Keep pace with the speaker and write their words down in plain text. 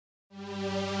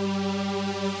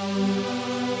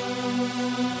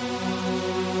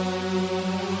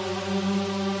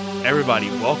everybody?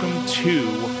 Welcome to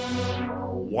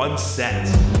One Set.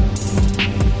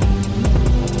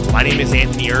 My name is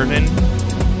Anthony Irvin.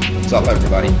 What's up,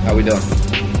 everybody? How we doing?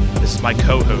 This is my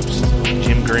co-host,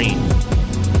 Jim Green.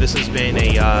 This has been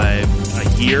a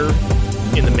year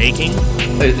in the making.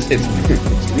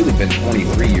 It's really been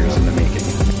 23 years in the making.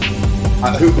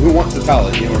 Who wants to tell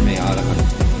it? You or me?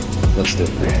 Let's do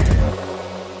it.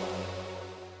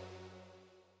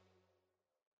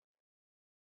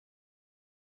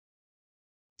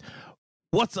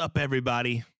 What's up,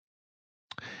 everybody?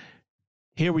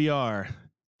 Here we are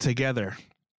together,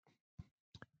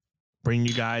 bringing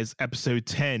you guys episode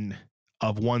 10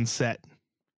 of One Set.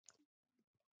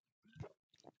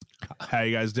 How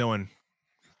you guys doing?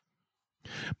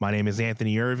 My name is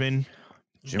Anthony Irvin,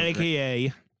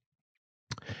 aka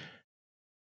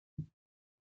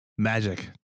Magic.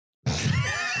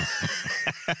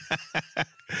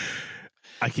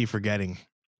 I keep forgetting.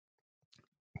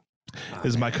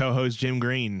 This is my co-host, Jim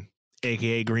Green,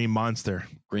 a.k.a. Green Monster.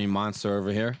 Green Monster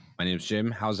over here. My name's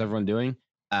Jim. How's everyone doing?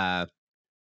 I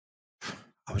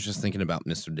was just thinking about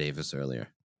Mr. Davis earlier.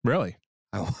 Really?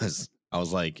 I was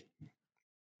like,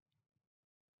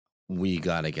 we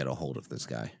got to get a hold of this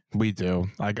guy. We do.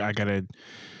 We got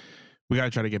to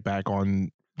try to get back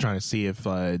on trying to see if,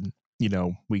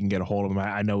 we can get a hold of him.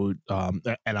 I know,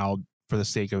 and I'll, for the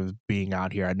sake of being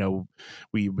out here, I know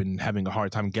we've been having a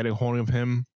hard time getting a hold of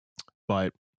him.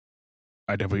 But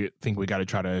I definitely think we got to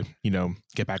try to,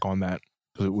 get back on that.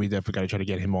 We definitely got to try to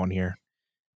get him on here.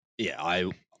 Yeah,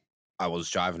 I was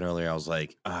driving earlier. I was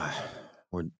like,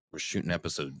 we're shooting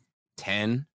episode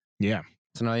 10. Yeah,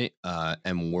 tonight,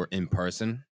 and we're in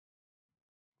person.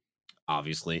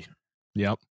 Obviously.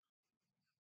 Yep.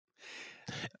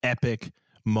 Epic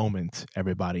moment,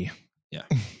 everybody. Yeah.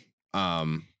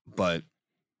 But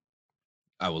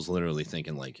I was literally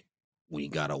thinking, like, we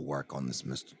gotta work on this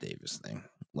Mr. Davis thing.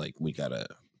 Like, we gotta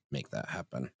make that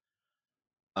happen.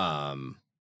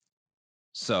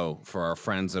 So for our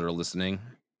friends that are listening,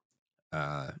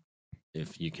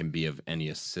 if you can be of any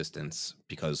assistance,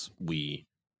 because we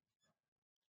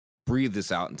breathe this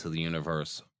out into the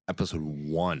universe, episode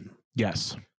 1.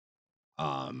 Yes.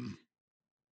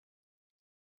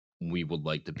 We would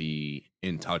like to be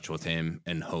in touch with him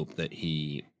and hope that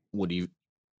he would,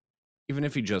 even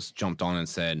if he just jumped on and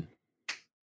said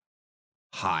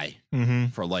hi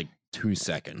for like 2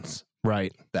 seconds.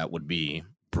 Right. That would be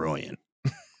brilliant.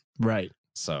 Right.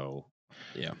 So,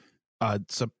 yeah.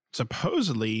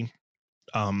 Supposedly,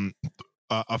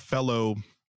 a fellow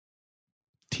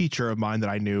teacher of mine that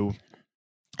I knew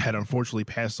had unfortunately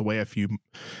passed away a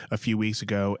few weeks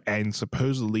ago, and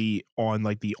supposedly on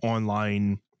like the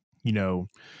online,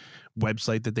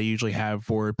 website that they usually have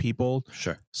for people.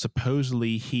 Sure.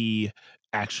 Supposedly he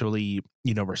actually,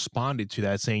 responded to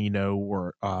that saying,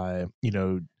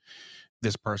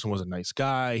 this person was a nice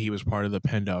guy. He was part of the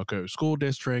Pendelco school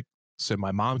district. So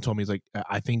my mom told me, he's like,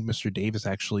 I think Mr. Davis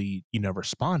actually,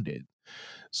 responded.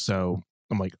 So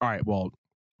I'm like, all right, well,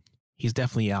 he's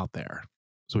definitely out there.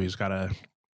 So he's got to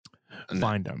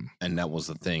find him. And that was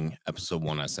the thing. Episode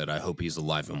 1, I said, I hope he's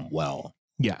alive and well.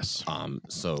 Yes.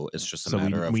 So it's just a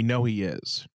matter of... We know he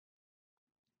is.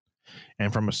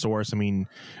 And from a source, I mean,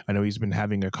 I know he's been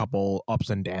having a couple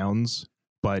ups and downs,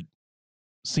 but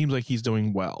seems like he's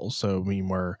doing well. So, I mean,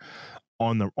 we're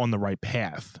on the right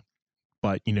path.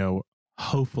 But,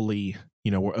 hopefully,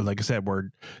 like I said,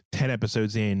 we're 10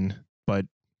 episodes in, but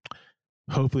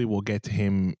hopefully we'll get to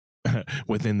him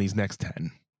within these next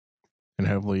 10. And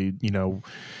hopefully,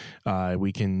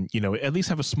 we can, at least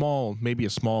have a small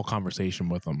conversation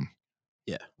with him.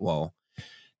 Yeah. Well,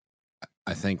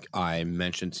 I think I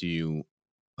mentioned to you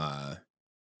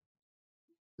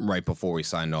right before we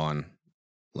signed on,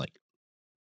 like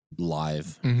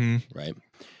live, right?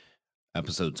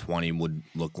 Episode 20 would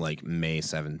look like May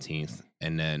 17th,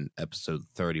 and then episode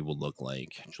 30 would look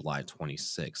like July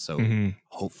 26th. So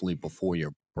hopefully before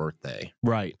your birthday.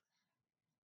 Right.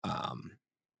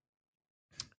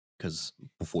 Because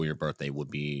before your birthday would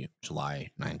be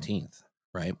July 19th,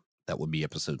 right? That would be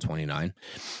episode 29.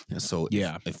 So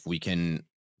if we can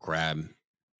grab...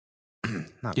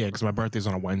 because my birthday's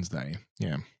on a Wednesday.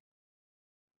 Yeah.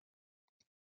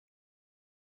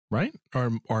 Right?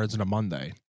 Or is it a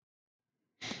Monday?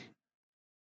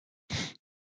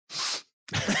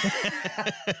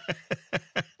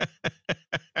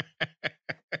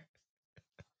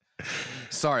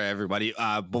 Sorry, everybody.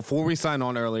 Before we signed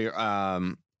on earlier,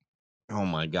 oh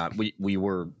my God, we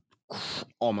were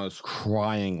almost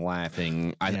crying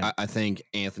laughing. I think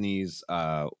Anthony's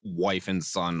wife and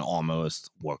son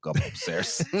almost woke up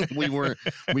upstairs.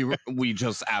 we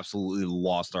just absolutely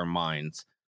lost our minds.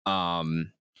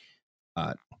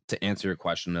 To answer your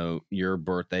question, though, your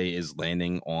birthday is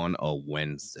landing on a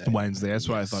Wednesday. That's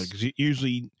what I thought. Because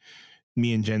usually,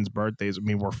 me and Jen's birthdays, I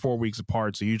mean, we're 4 weeks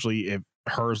apart. So usually, if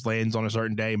hers lands on a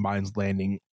certain day, mine's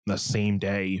landing the same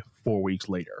day 4 weeks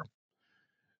later.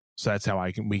 So that's how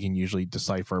we can usually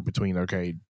decipher between,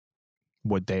 okay,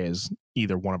 what day is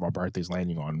either one of our birthdays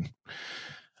landing on.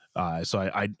 So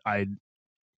I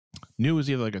knew it was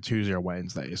either like a Tuesday or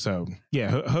Wednesday. So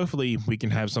yeah, hopefully we can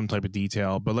have some type of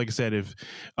detail. But like I said, if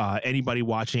anybody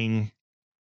watching,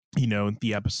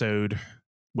 the episode,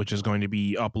 which is going to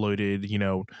be uploaded,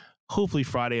 hopefully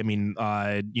Friday. I mean,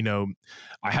 I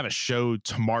have a show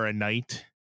tomorrow night.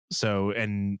 So,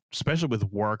 and especially with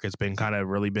work, it's been kind of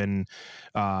really been,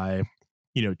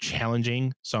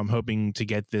 challenging. So I'm hoping to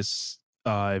get this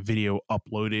video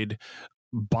uploaded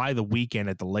by the weekend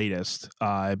at the latest.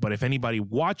 But if anybody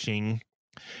watching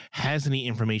has any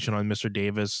information on Mr.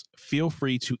 Davis, feel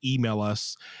free to email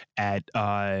us at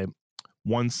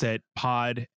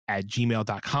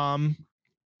onesetpod@gmail.com,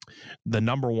 the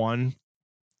number 1.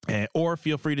 Or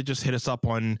feel free to just hit us up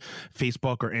on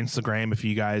Facebook or Instagram if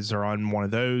you guys are on one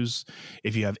of those.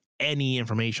 If you have any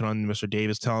information on Mr.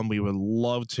 Davis, tell him we would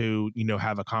love to,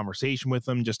 have a conversation with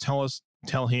him. Just tell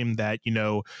him that,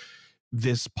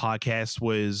 this podcast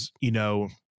was,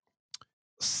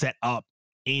 set up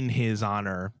in his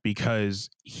honor because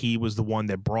he was the one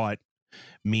that brought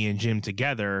me and Jim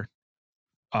together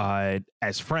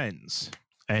as friends.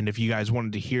 And if you guys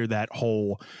wanted to hear that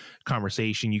whole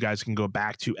conversation, you guys can go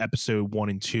back to episode 1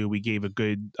 and 2. We gave a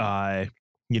good,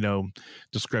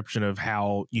 description of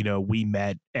how, we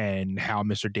met and how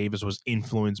Mr. Davis was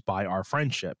influenced by our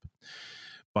friendship.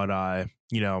 But,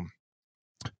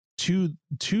 to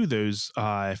those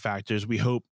factors, we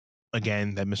hope,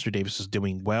 again, that Mr. Davis is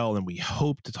doing well, and we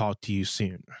hope to talk to you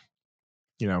soon.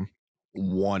 100%.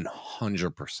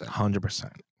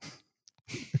 100%.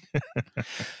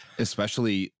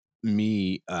 Especially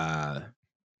me, I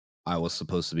was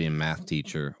supposed to be a math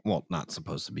teacher. Well, not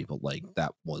supposed to be, but like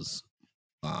that was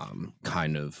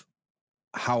kind of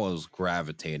how I was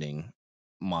gravitating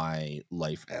my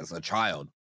life as a child.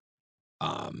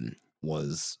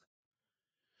 Was,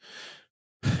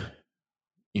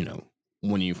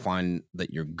 when you find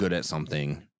that you're good at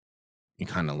something, you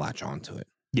kind of latch onto it.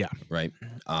 Yeah. Right.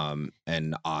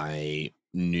 And I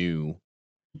knew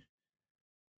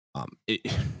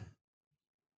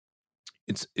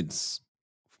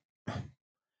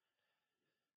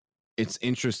it's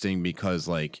interesting because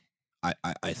like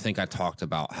I think I talked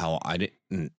about how I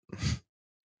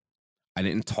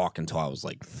didn't talk until I was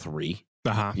like 3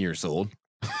 years old.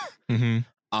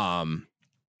 Mm-hmm.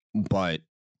 But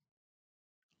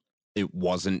it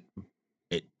wasn't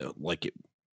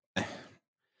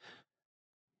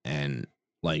and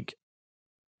like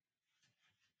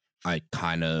I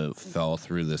kind of fell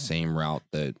through the same route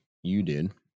that you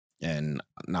did, and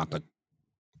not to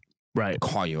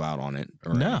call you out on it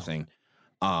or anything.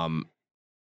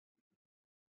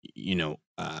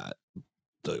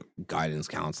 The guidance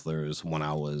counselors when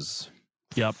I was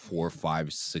 4,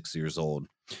 5, 6 years old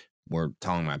were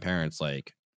telling my parents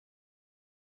like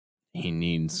he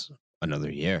needs another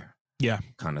year. Yeah.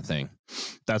 Kind of thing.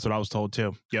 That's what I was told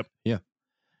too. Yep. Yeah.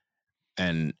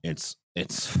 And it's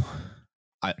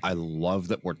I love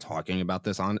that we're talking about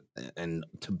this and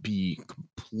to be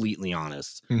completely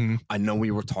honest, I know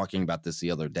we were talking about this the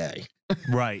other day.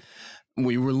 Right.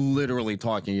 We were literally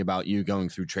talking about you going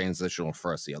through transitional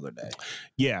first the other day.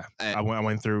 Yeah. And I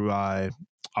went through I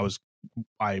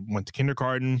went to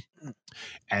kindergarten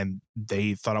and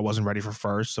they thought I wasn't ready for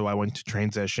first. So I went to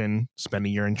transition, spent a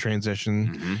year in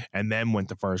transition, and then went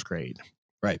to first grade.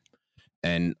 Right.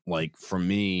 And like for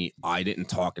me, I didn't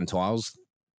talk until I was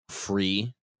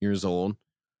 3 years old.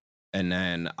 And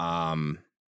then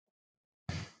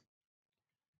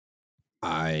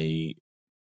I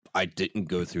didn't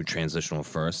go through transitional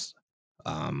first.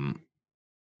 I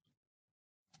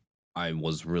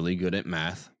was really good at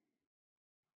math.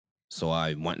 So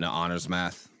I went into honors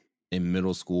math in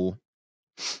middle school.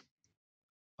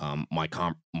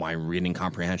 My reading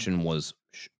comprehension was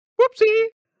whoopsie.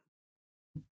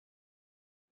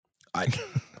 I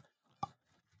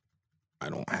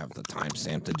don't have the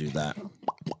timestamp to do that.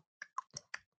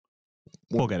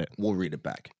 We'll get it. We'll read it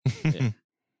back. Yeah.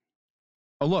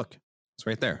 Oh, look. It's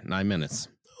right there. 9 minutes.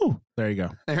 Oh, there you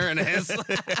go. There it is.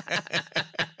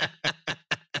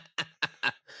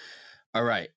 All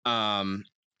right.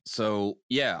 So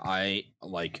yeah, I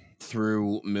like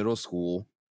through middle school,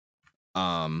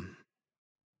 I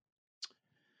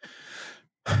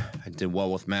did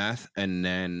well with math, and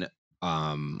then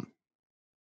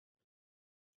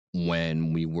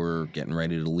when we were getting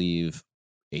ready to leave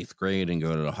 8th grade and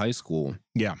go to the high school,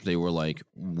 Yeah. they were like,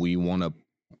 we want to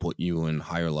put you in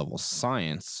higher level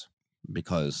science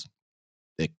because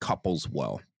it couples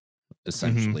well,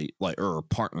 essentially, like, or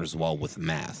partners well with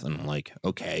math. And I'm like,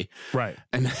 okay. Right.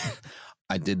 And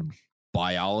I did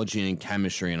biology and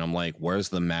chemistry, and I'm like, where's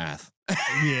the math?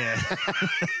 Yeah.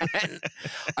 And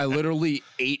I literally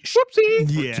ate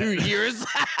Whoopsie. for 2 years.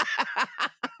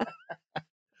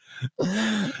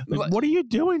 Like, what are you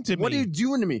doing to me? What are you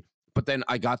doing to me? But then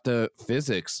I got the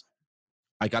physics.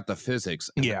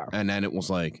 Yeah. And then it was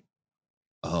like,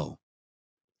 oh,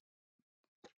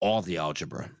 all the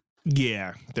algebra.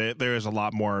 Yeah. There is a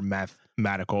lot more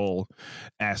mathematical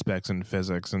aspects in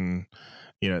physics. And,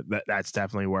 that's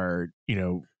definitely where,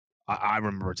 I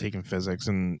remember taking physics,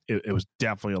 and it was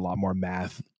definitely a lot more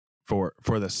math for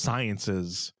the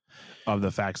sciences of the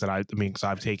facts that because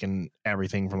I've taken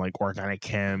everything from like organic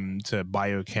chem to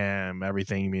biochem,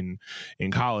 everything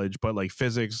in college, but like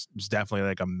physics is definitely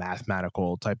like a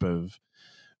mathematical type of,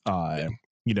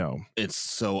 it's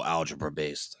so algebra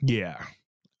based. Yeah.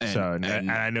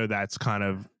 And I know that's kind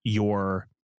of your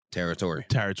territory.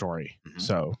 Mm-hmm.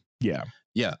 So yeah.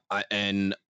 Yeah.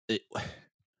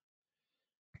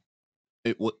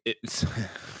 It's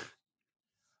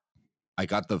I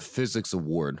got the physics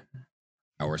award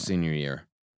our senior year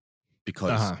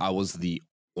because I was the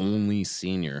only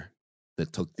senior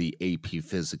that took the AP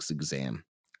physics exam.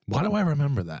 Why do I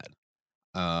remember that?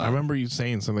 I remember you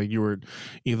saying something like you were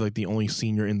either like the only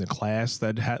senior in the class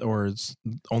that had, or it's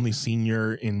only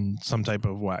senior in some type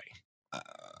of way.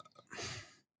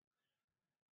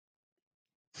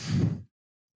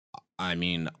 I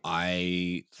mean,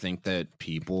 I think that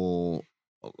I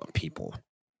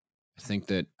think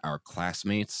that our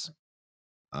classmates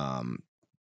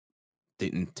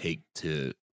didn't take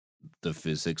to the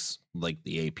physics, like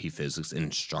the AP physics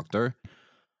instructor.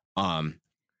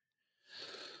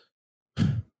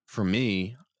 For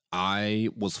me, I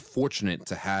was fortunate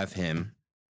to have him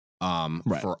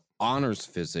for honors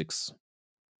physics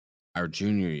our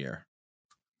junior year.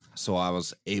 So I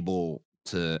was able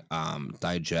to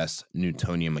digest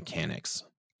Newtonian mechanics.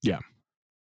 Yeah.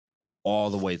 All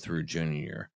the way through junior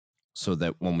year. So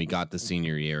that when we got to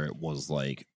senior year, it was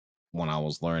like when I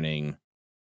was learning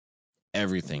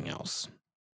everything else.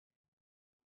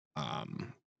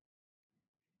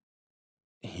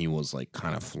 He was like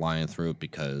kind of flying through it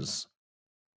because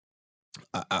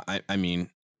I mean,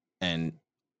 and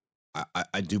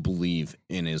I do believe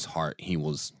in his heart he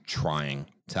was trying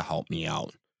to help me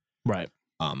out. Right.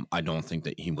 I don't think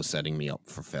that he was setting me up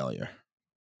for failure.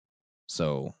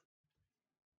 So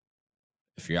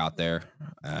if you're out there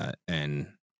and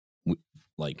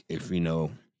like if you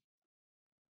know,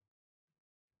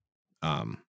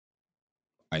 I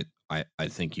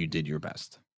think you did your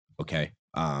best. Okay.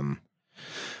 I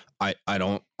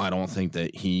don't think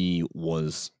that he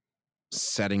was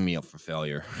setting me up for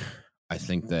failure. I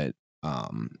think that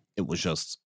it was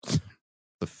just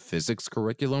the physics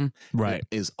curriculum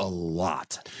is a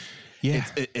lot. Yeah.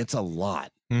 It's a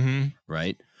lot. Mm-hmm.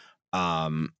 Right.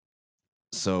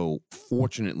 So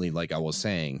fortunately, like I was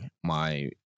saying,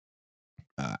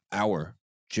 our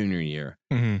junior year,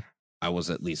 I was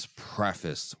at least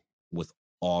prefaced with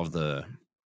all of the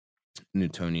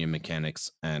Newtonian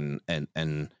mechanics and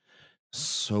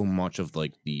so much of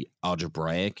like the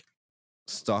algebraic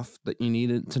stuff that you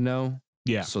needed to know.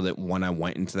 Yeah. So that when I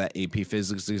went into that AP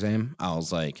physics exam, I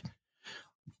was like,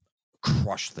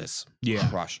 crush this. Yeah.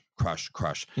 Crush.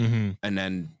 Mm-hmm. And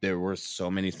then there were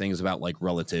so many things about like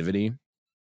relativity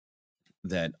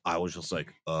that I was just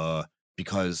like,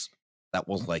 because that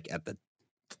was like at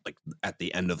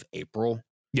the end of April.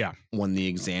 Yeah. When the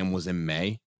exam was in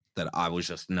May, that I was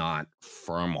just not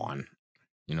firm on.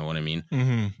 You know what I mean?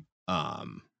 Mm-hmm.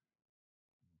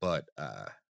 But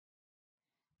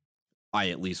I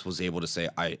at least was able to say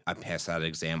I passed that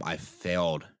exam. I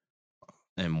failed.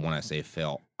 And when I say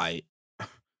fail, I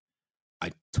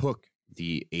took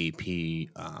the AP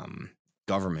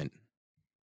government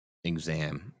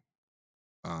exam.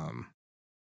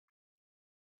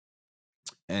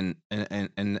 And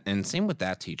same with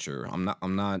that teacher. I'm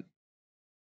not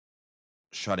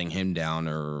shutting him down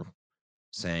or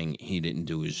saying he didn't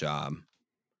do his job.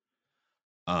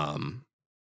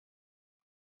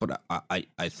 But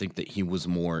I think that he was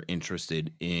more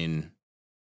interested in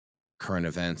current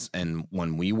events. And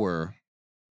when we were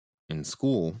in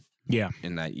school,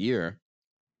 in that year,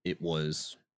 it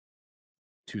was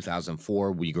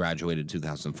 2004. We graduated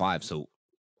 2005. So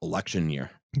election year.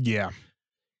 Yeah.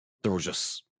 There was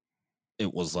just,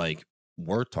 it was like,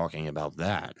 we're talking about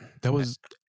that. That was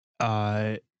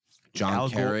John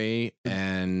Kerry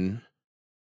and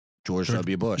George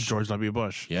W. Bush. George W.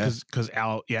 Bush. Yeah. Because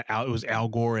it was Al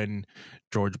Gore and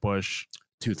George Bush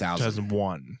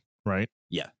 2001, right?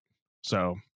 Yeah.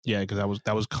 So yeah, because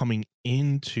that was coming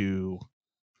into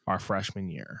our freshman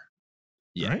year.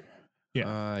 Yeah. Right?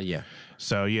 Yeah. Yeah.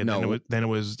 So yeah, No. then it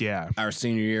was Our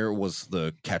senior year was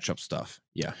the catch-up stuff.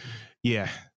 Yeah. Yeah.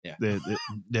 Yeah.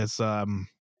 That's it's a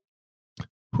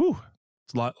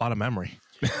lot of memory.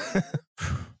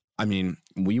 I mean,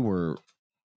 we were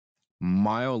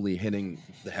mildly hitting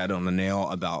the head on the nail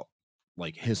about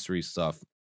like history stuff.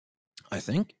 I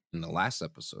think in the last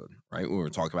episode, right? We were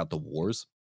talking about the wars.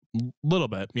 Little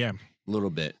bit, yeah. A little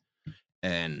bit.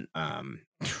 And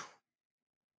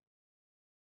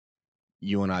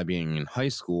you and I being in high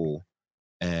school,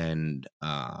 and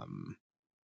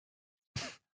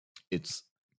it's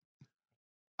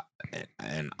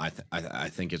and I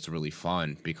think it's really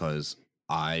fun because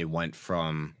I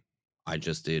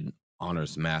just did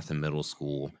honors math in middle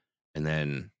school, and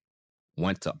then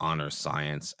went to honors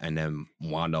science, and then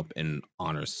wound up in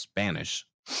honors Spanish,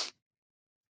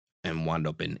 and wound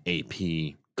up in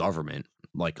AP government.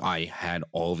 Like, I had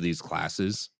all of these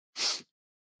classes,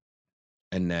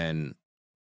 and then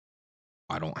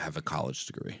I don't have a college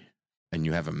degree, and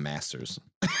you have a master's.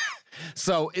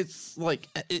 So it's like,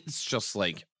 it's just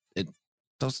like, it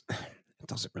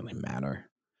doesn't really matter.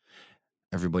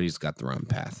 Everybody's got their own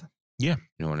path. Yeah.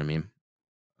 You know what I mean?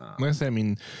 Like I said, I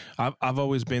mean, I've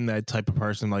always been that type of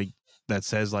person, like, that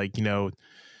says, like, you know,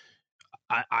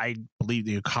 I believe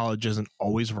that college isn't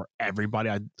always for everybody.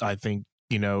 I think,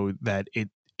 you know, that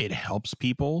it helps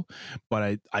people,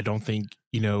 but I don't think,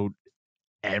 you know,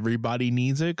 everybody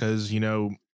needs it, because, you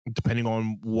know, depending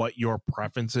on what your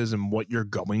preferences and what you're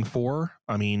going for,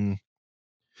 I mean,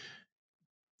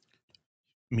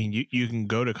 you can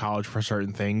go to college for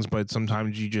certain things, but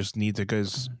sometimes you just need to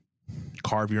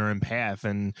carve your own path,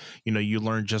 and, you know, you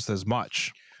learn just as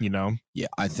much, you know? Yeah,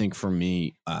 I think for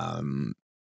me,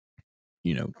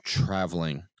 you know,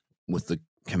 traveling with the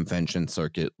convention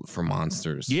circuit for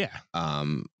Monsters, Yeah.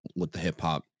 with the hip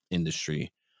hop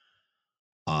industry,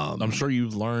 I'm sure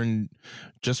you've learned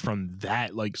just from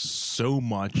that, like, so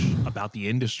much about the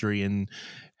industry and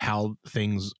how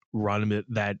things run,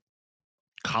 that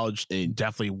college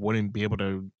definitely wouldn't be able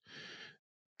to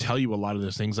tell you a lot of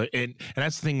those things. Like, and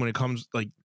that's the thing when it comes, like,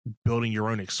 building your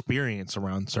own experience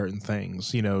around certain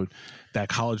things, you know, that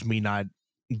college may not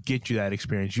get you that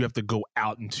experience. You have to go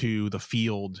out into the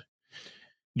field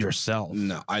yourself.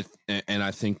 No, I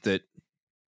think that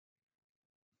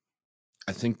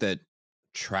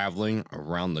traveling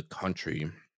around the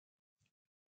country,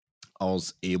 I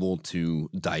was able to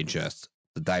digest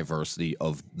the diversity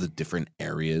of the different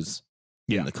areas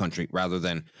in the country, rather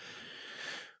than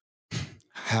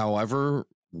however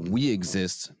we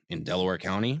exist in Delaware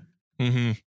County.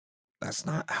 Mm-hmm. That's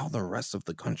not how the rest of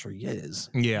the country is.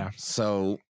 Yeah.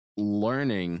 So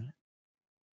learning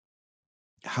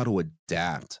how to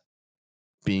adapt,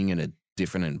 being in a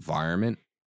different environment,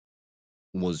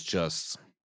 was just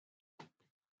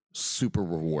super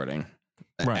rewarding.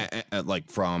 Right. Like,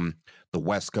 from the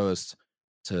West Coast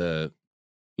to,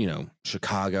 you know,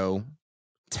 Chicago,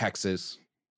 Texas,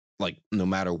 like, no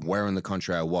matter where in the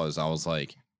country I was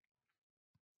like,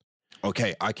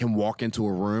 okay, I can walk into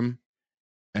a room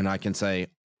and I can say,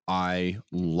 I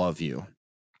love you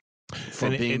for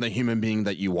being the human being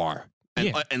that you are.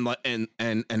 And,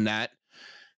 and that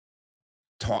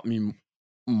taught me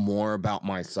more about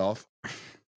myself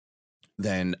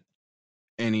than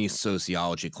any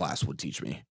sociology class would teach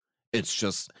me. It's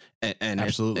just, and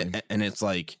absolutely. And it's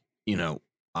like, you know,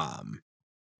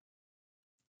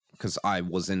 because I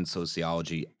was in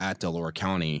sociology at Delaware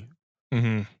County.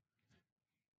 Mm-hmm.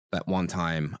 That one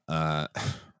time,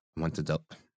 went to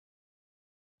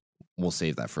we'll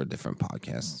save that for a different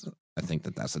podcast. I think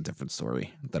that's a different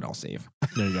story that I'll save.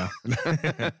 There you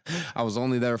go. I was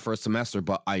only there for a semester,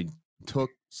 but I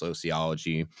took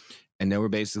sociology, and they were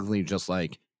basically just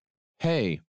like,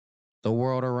 hey, the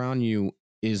world around you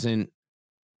isn't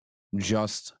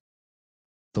just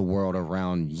the world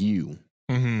around you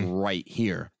right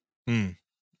here. Mm.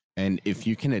 And if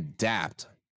you can adapt,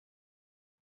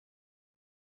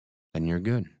 then you're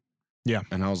good. Yeah.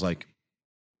 And I was like,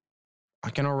 I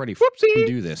can already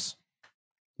do this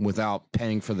without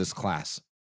paying for this class.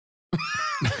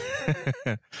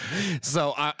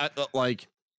 So I like,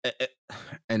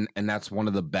 and that's one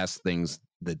of the best things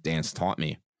that dance taught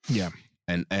me. Yeah.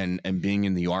 And being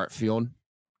in the art field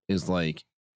is like,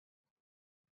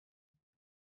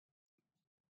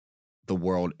 the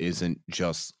world isn't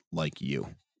just like you.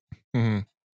 Mm-hmm.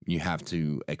 You have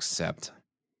to accept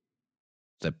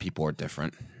that people are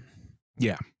different.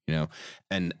 Yeah. You know,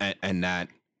 and that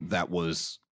that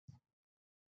was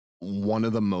one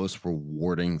of the most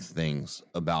rewarding things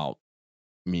about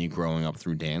me growing up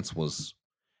through dance was,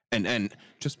 and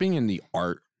just being in the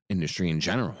art industry in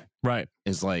general, right,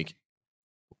 is like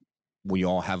we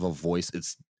all have a voice.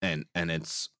 It's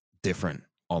different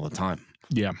all the time.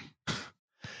 Yeah.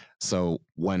 So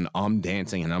when I'm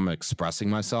dancing and I'm expressing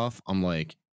myself, I'm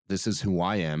like, this is who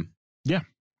I am. Yeah.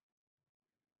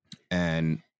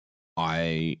 And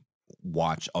I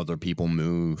watch other people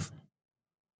move.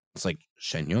 It's like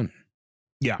Shen Yun.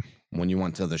 Yeah. When you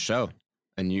went to the show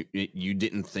and you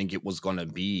didn't think it was going to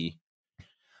be,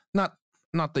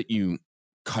 not that you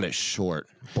cut it short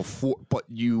before, but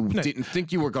you didn't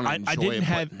think you were going to enjoy it. I didn't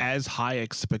have as high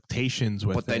expectations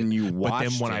with it. But then you watched But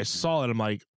then when I saw it, I'm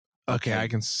like, okay, I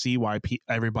can see why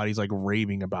everybody's like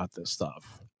raving about this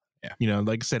stuff. Yeah. You know,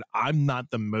 like I said, I'm not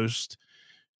the most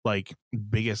like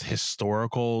biggest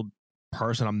historical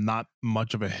person. I'm not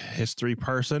much of a history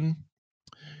person.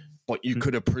 But you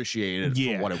could appreciate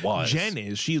it for what it was. Jen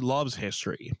is. She loves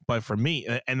history. But for me,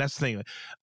 and that's the thing,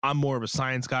 I'm more of a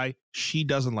science guy. She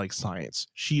doesn't like science.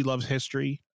 She loves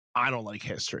history. I don't like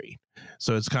history.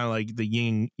 So it's kind of like the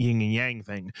yin and yang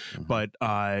thing. Mm-hmm. But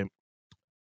I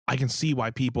can see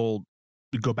why people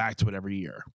go back to it every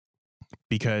year.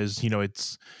 Because, you know,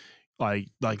 it's like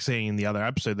saying in the other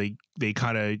episode, they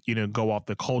kind of, you know, go off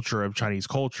the culture of Chinese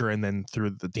culture and then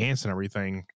through the dance and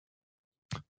everything.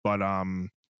 But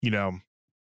you know,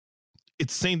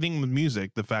 it's the same thing with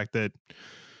music. The fact that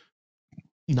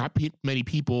not many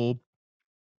people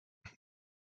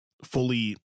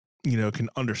fully, you know, can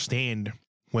understand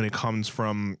when it comes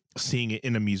from seeing it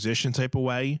in a musician type of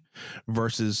way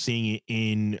versus seeing it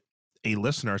in a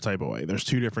listener type of way. There's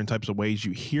two different types of ways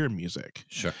you hear music.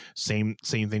 Sure. Same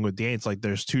thing with dance. Like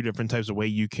there's two different types of way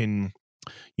you can,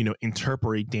 you know,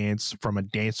 interpret dance from a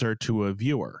dancer to a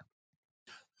viewer.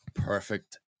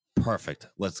 Perfect.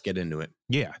 Let's get into it.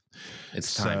 Yeah.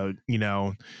 It's time. So, you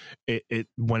know, it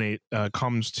when it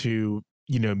comes to,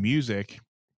 you know, music,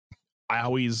 I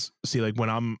always see like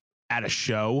when I'm at a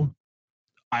show,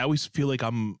 I always feel like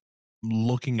I'm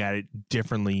looking at it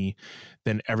differently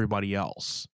than everybody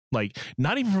else. Like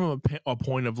not even from a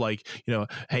point of like, you know,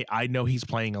 hey, I know he's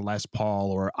playing a Les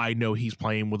Paul or I know he's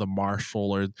playing with a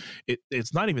Marshall or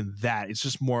it's not even that. It's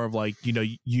just more of like, you know,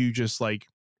 you just like,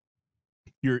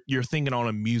 you're thinking on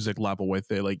a music level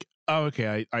with it, like, oh,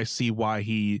 okay, I see why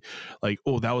he like,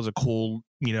 oh, that was a cool,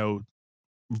 you know,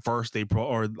 verse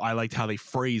or I liked how they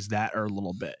phrased that or a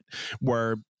little bit.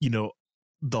 Where, you know,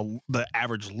 the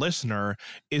average listener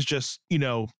is just, you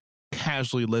know,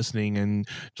 casually listening and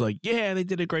like, yeah, they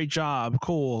did a great job,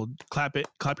 cool, clap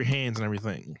your hands and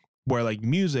everything. Where like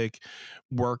music,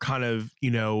 we're kind of,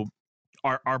 you know,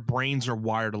 our brains are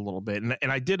wired a little bit,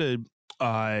 and I did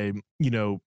a you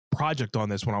know, project on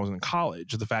this when I was in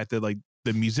college, the fact that like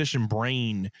the musician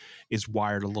brain is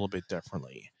wired a little bit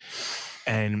differently.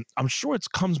 And I'm sure it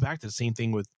comes back to the same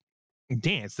thing with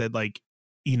dance, that like,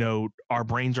 you know, our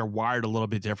brains are wired a little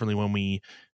bit differently when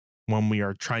we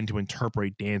are trying to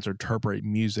interpret dance or interpret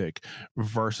music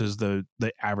versus the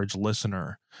average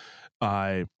listener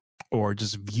or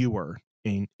just viewer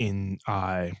in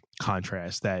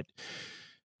contrast. That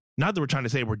not that we're trying to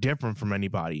say we're different from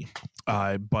anybody,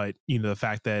 but, you know, the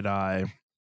fact that,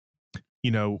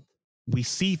 you know, we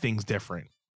see things different.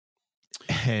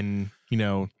 And, you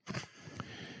know,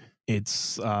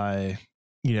 it's,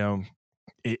 you know,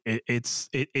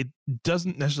 it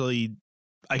doesn't necessarily,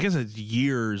 I guess it's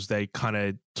years that kind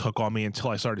of took on me until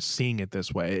I started seeing it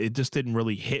this way. It just didn't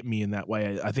really hit me in that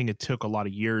way. I think it took a lot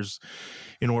of years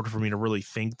in order for me to really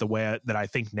think the way that I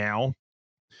think now.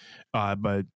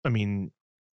 But I mean,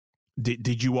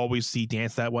 did you always see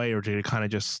dance that way, or did it kind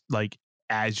of just like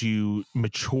as you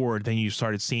matured, then you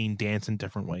started seeing dance in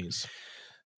different ways?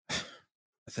 I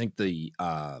think the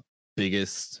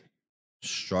biggest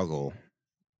struggle.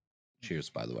 Cheers,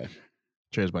 by the way.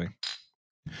 Cheers, buddy.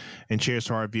 And cheers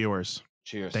to our viewers.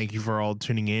 Cheers. Thank you for all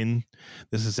tuning in.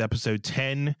 This is episode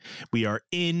 10. We are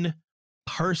in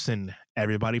person,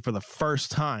 everybody, for the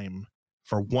first time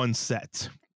for one set.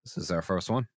 This is our first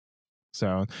one.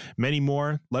 So many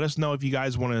more. Let us know if you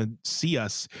guys want to see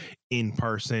us in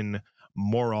person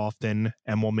more often,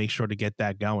 and we'll make sure to get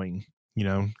that going, you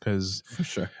know, because for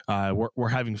sure we're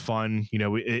having fun. You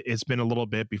know, it's been a little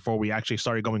bit before we actually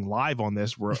started going live on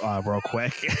this real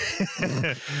quick.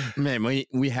 Man,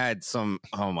 we had some,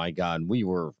 oh my God, we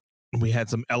had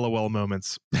some LOL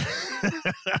moments.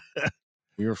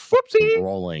 We were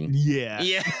rolling. Yeah.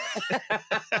 Yeah.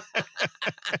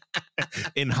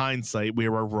 In hindsight, we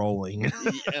were rolling.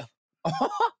 Yeah.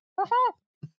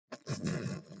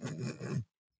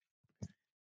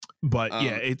 But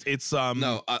yeah, it's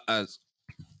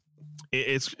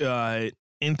it's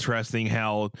interesting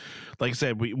how, like I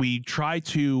said, we try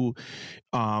to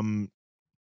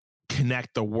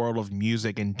connect the world of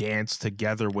music and dance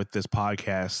together with this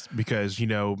podcast because, you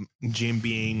know, Jim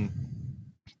being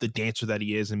the dancer that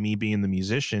he is and me being the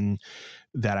musician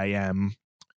that I am,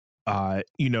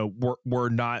 you know, we're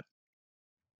not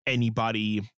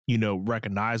anybody, you know,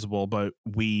 recognizable, but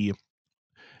we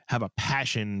have a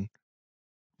passion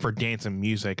for dance and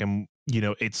music, and you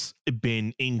know, it's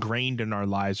been ingrained in our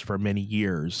lives for many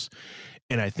years.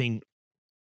 And I think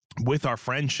with our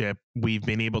friendship, we've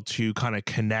been able to kind of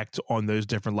connect on those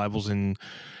different levels. And,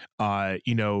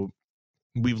 you know,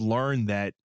 we've learned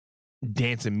that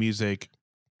dance and music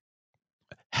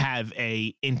have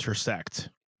a intersect.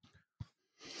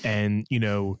 And, you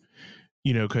know,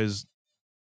 because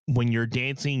when you're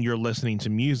dancing, you're listening to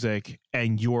music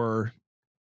and you're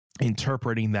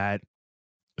interpreting that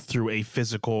through a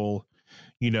physical,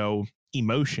 you know,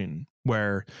 emotion,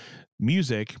 where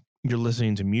music, you're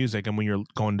listening to music, and when you're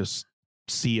going to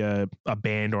see a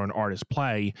band or an artist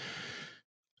play,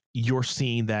 you're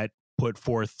seeing that put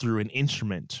forth through an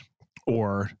instrument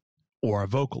or a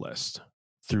vocalist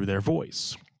through their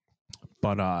voice.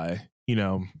 But you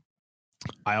know,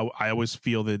 I always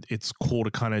feel that it's cool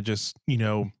to kind of just, you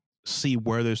know, see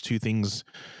where those two things,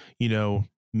 you know,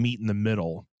 meet in the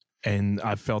middle. And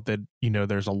I felt that, you know,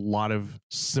 there's a lot of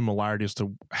similarities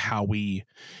to how we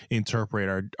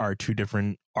interpret our two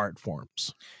different art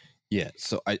forms. Yeah.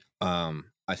 So I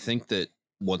think that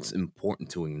what's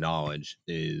important to acknowledge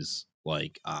is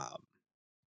like,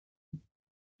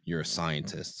 you're a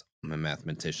scientist, I'm a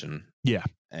mathematician. Yeah.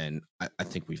 And I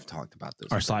think we've talked about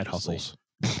this. Our side hustles.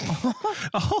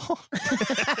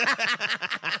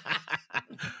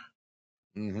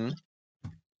 Mm-hmm.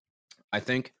 I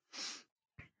think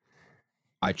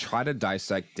I try to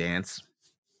dissect dance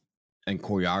and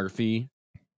choreography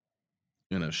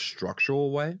in a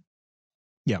structural way.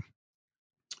 Yeah.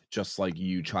 Just like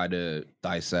you try to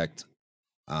dissect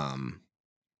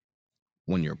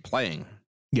when you're playing.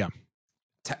 Yeah.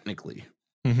 Technically.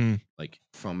 Mm-hmm. Like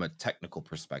from a technical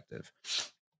perspective.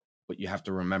 But you have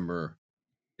to remember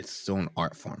it's still an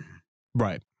art form.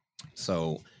 Right.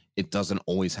 So it doesn't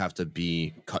always have to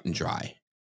be cut and dry.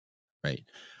 Right.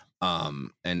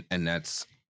 And that's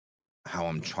how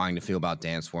I'm trying to feel about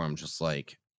dance, where I'm just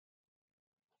like,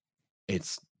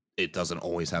 it doesn't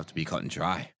always have to be cut and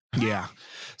dry. Yeah.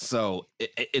 So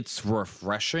it's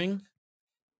refreshing,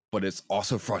 but it's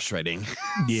also frustrating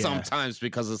sometimes,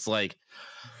 because it's like,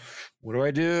 what do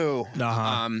I do?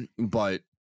 But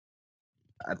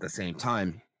at the same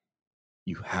time,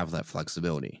 you have that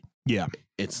flexibility. Yeah.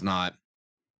 It's not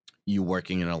you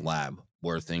working in a lab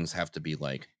where things have to be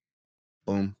like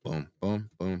boom, boom, boom,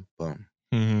 boom, boom.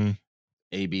 Mm-hmm.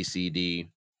 A, B, C, D.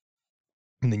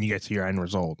 And then you get to your end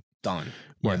result. Done.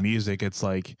 Where music, it's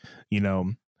like, you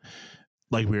know,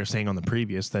 like we were saying on the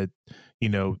previous, that, you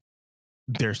know,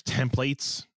 there's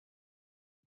templates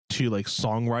to like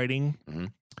songwriting,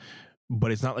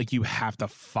 but it's not like you have to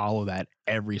follow that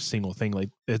every single thing. Like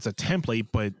it's a template,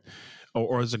 but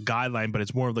or it's a guideline, but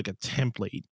it's more of like a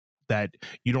template that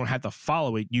you don't have to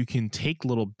follow it. You can take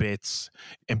little bits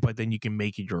but then you can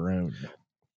make it your own.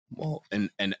 Well, and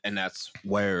that's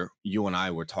where you and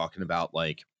I were talking about,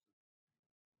 like,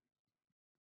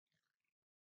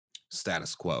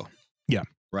 status quo. Yeah.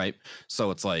 Right.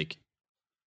 So it's like,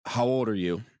 how old are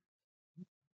you?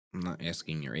 I'm not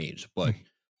asking your age, but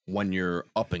when you're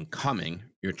up and coming,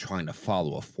 you're trying to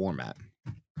follow a format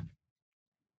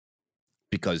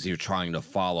because you're trying to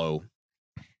follow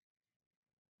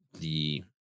the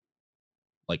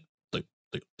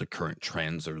current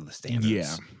trends or the standards.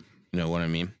 Yeah. You know what I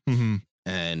mean? Mm-hmm.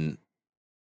 And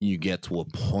you get to a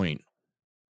point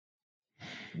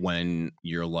when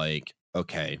you're like,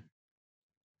 okay,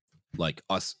 like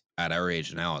us at our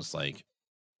age now, it's like,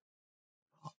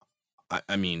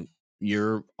 I mean,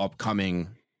 your upcoming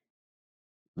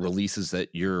releases that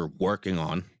you're working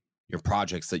on, your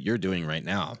projects that you're doing right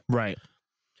now, right?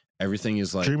 Everything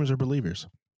is like dreamers are believers.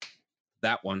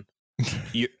 That one,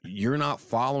 you're not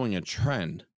following a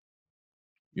trend.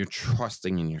 You're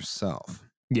trusting in yourself.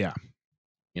 Yeah.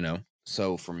 You know?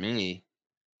 So for me,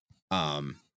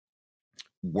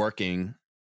 working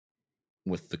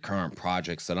with the current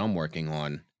projects that I'm working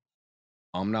on,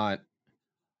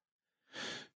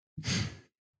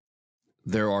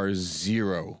 there are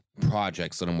 0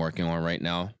 projects that I'm working on right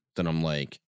now that I'm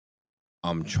like,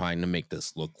 I'm trying to make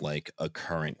this look like a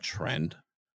current trend,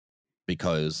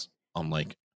 because I'm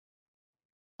like,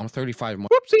 I'm 35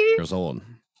 years old.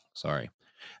 Sorry.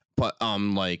 But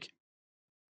like,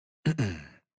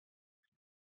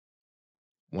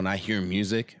 when I hear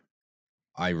music,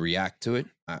 I react to it.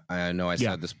 I know I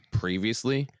said this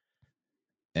previously,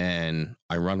 and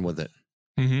I run with it,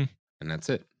 and that's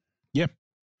it. Yeah,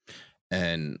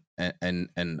 and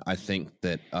I think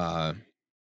that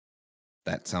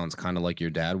that sounds kind of like your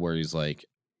dad, where he's like,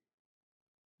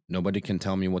 nobody can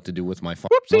tell me what to do with my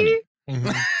money.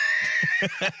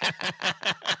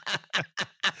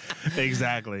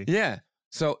 Exactly. Yeah.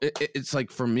 So it's like,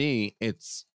 for me,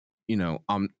 it's, you know,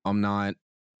 I'm not.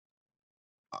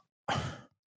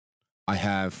 I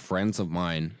have friends of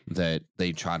mine that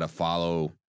they try to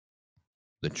follow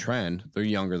the trend. They're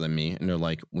younger than me, and they're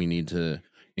like, we need to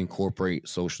incorporate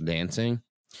social dancing.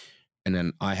 And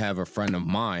then I have a friend of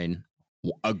mine,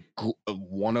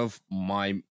 one of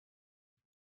my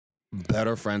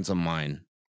better friends of mine.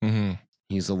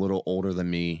 He's a little older than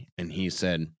me, and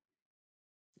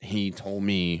he told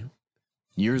me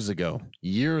years ago,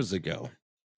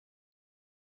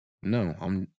 no,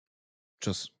 I'm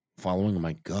just following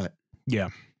my gut. Yeah.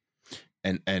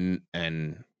 And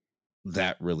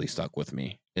that really stuck with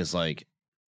me. It's like,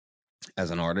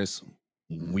 as an artist,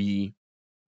 we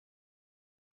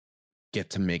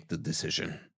get to make the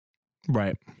decision.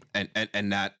 Right. And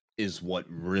that is what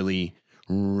really,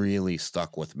 really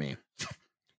stuck with me.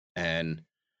 And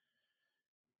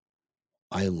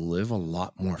I live a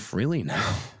lot more freely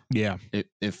now. Yeah.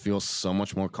 It feels so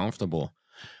much more comfortable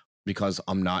because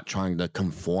I'm not trying to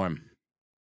conform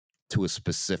to a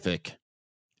specific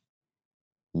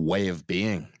way of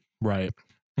being. Right.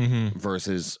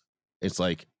 Versus, it's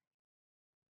like,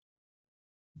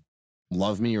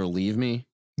 love me or leave me.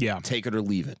 Yeah. Take it or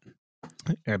leave it.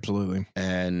 Absolutely.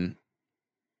 And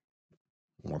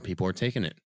more people are taking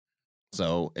it.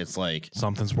 So it's like,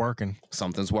 something's working.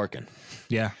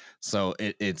 Yeah. So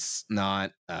it's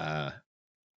not, like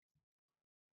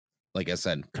I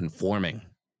said, conforming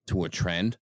to a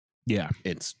trend. Yeah.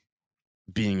 It's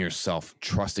being yourself,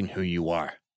 trusting who you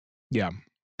are. Yeah.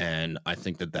 And I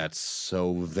think that that's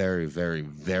so very, very,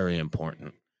 very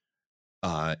important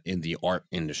in the art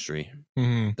industry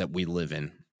that we live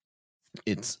in.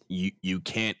 It's you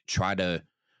can't try to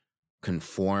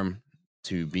conform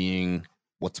to being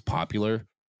what's popular.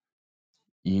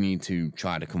 You need to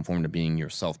try to conform to being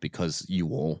yourself, because you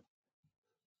will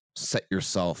set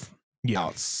yourself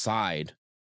outside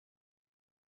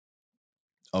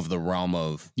of the realm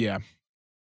of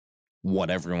what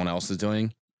everyone else is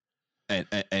doing.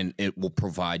 And it will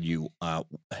provide you,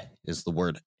 is the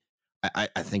word, I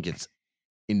think it's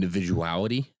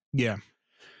individuality. Yeah.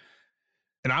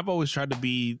 And I've always tried to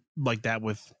be like that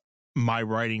with my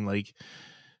writing. Like,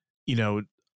 you know,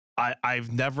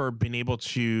 I've never been able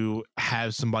to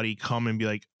have somebody come and be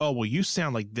like, oh, well, you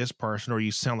sound like this person, or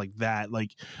you sound like that.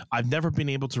 Like, I've never been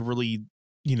able to really,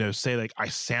 you know, say like I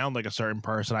sound like a certain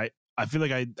person. I feel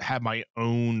like I have my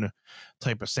own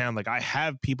type of sound. Like, I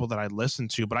have people that I listen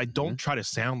to, but I don't try to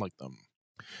sound like them.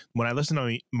 When I listen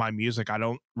to my music, I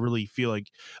don't really feel like,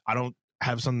 I don't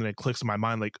have something that clicks in my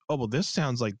mind like, oh, well, this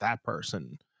sounds like that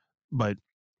person. But,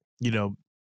 you know,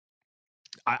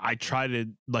 I try to,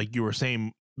 like you were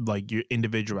saying, like your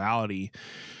individuality,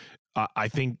 I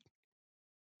think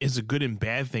is a good and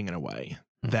bad thing in a way.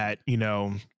 That, you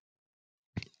know,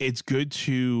 it's good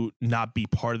to not be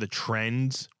part of the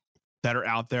trends that are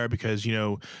out there, because, you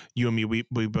know, you and me,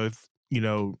 we both, you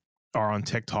know, are on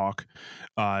TikTok,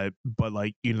 but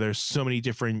like, you know, there's so many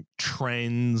different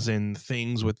trends and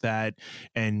things with that,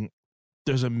 and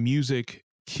there's a music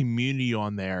community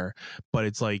on there, but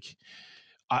it's like,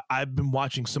 I've been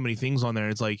watching so many things on there,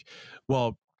 and it's like,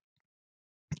 well,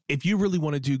 if you really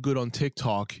want to do good on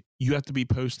TikTok, you have to be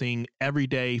posting every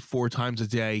day, 4 times a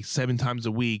day, 7 times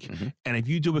a week. And if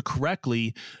you do it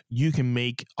correctly, you can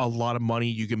make a lot of money.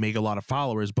 You can make a lot of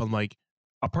followers. But I'm like,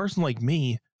 a person like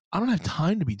me, I don't have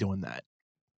time to be doing that.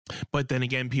 But then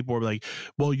again, people are like,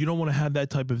 well, you don't want to have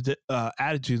that type of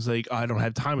attitudes. Like, I don't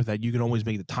have time with that. You can always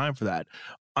make the time for that.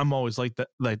 I'm always like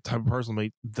that type of person,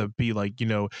 like, to be like, you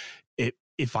know,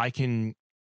 if I can,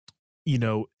 you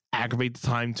know, aggravate the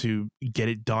time to get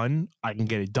it done, I can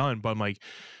get it done. But I'm like,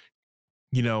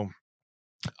 you know,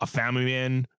 a family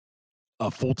man, a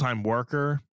full-time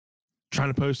worker,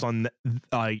 trying to post on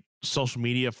like social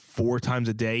media 4 times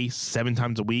a day, 7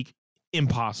 times a week,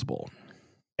 impossible.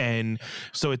 And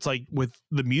so it's like with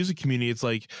the music community, it's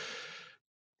like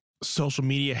social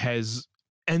media has,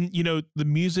 and you know, the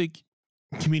music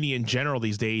community in general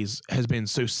these days has been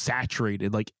so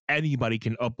saturated. Like, anybody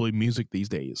can upload music these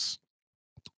days.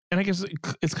 And I guess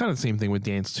it's kind of the same thing with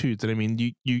dance too. I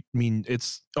mean, you mean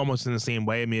it's almost in the same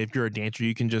way. I mean, if you're a dancer,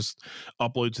 you can just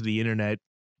upload to the internet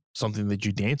something that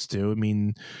you dance to. I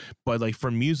mean, but like for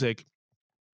music,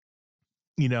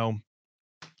 you know,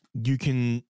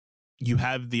 you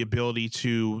have the ability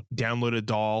to download a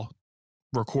DAW,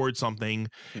 record something,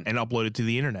 and upload it to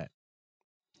the internet.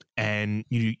 And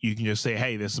you can just say,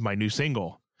 hey, this is my new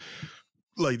single.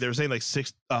 Like they're saying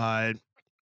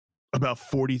about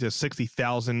 40 to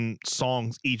 60,000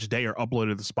 songs each day are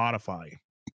uploaded to Spotify.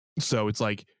 So it's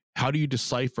like, how do you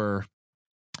decipher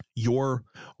your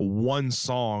one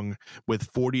song with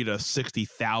 40 to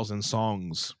 60,000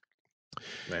 songs?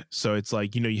 Right. So it's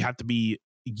like, you have to be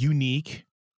unique,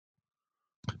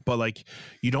 but like,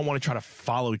 you don't want to try to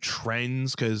follow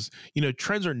trends because,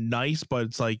 trends are nice, but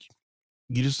it's like,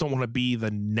 you just don't want to be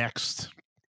the next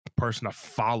person to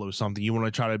follow something. You want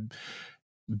to try to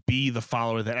be the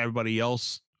follower that everybody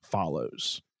else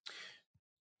follows.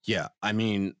 Yeah. I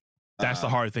mean, that's the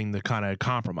hard thing to kind of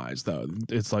compromise, though.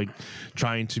 It's like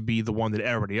trying to be the one that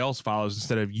everybody else follows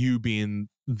instead of you being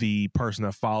the person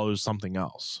that follows something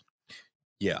else.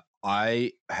 Yeah.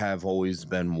 I have always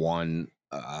been one,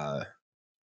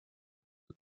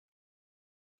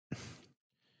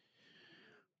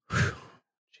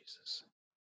 Jesus.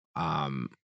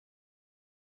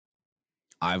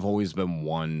 I've always been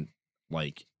one,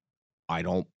 like, I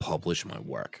don't publish my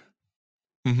work.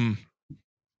 Mm-hmm.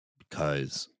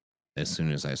 Because as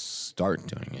soon as I start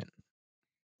doing it,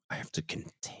 I have to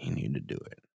continue to do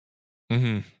it.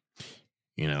 Mm-hmm.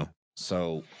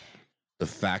 So the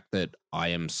fact that I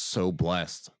am so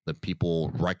blessed that people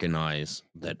recognize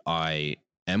that I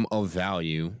am of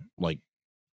value, like,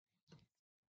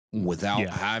 without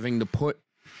having to put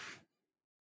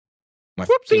my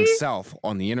fucking self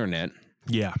on the internet.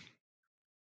 Yeah.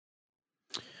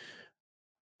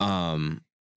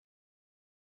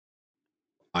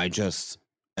 I just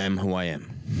am who I am.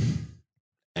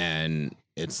 And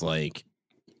it's like,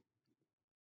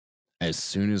 as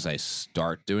soon as I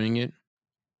start doing it,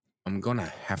 I'm going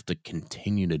to have to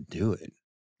continue to do it.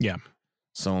 Yeah.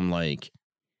 So I'm like,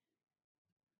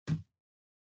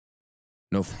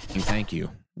 no fucking thank you.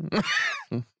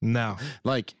 No.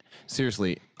 Like,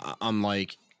 seriously, I'm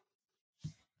like,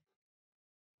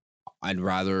 I'd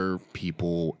rather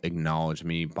people acknowledge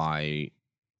me by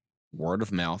word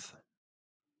of mouth,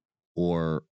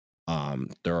 or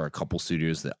there are a couple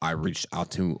studios that I reached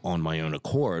out to on my own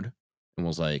accord and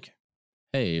was like,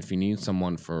 hey, if you need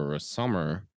someone for a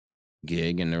summer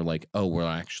gig, and they're like, oh, we're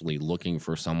actually looking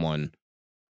for someone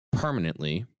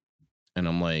permanently. And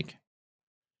I'm like,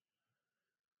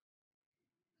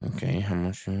 okay, how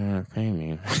much you want to pay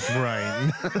me?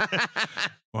 Right.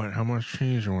 What? How much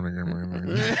cheese you want to give me?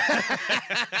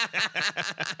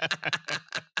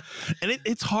 And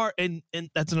it's hard, and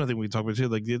that's another thing we talk about too.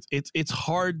 Like it's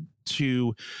hard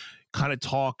to kind of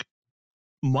talk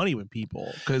money with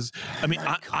people because I mean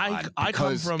I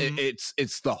come from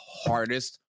it's the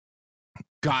hardest.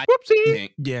 God, whoopsie.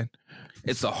 Yeah,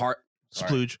 it's the hard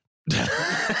splooge.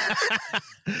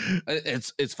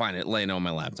 It's fine. It laying on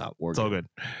my laptop. It's all good.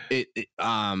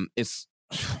 It's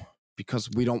because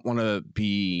we don't want to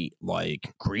be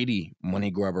like greedy money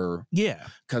grubber. Yeah,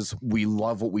 because we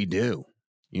love what we do,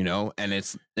 and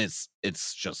it's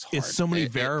just hard. It's so many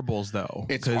variables though,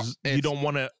 because you don't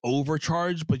want to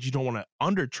overcharge, but you don't want to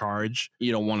undercharge.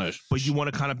 You don't want to, but you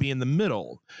want to kind of be in the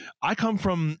middle. I come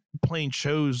from playing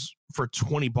shows for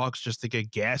 $20 just to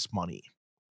get gas money.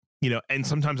 And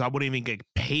sometimes I wouldn't even get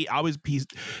paid. I was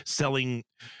selling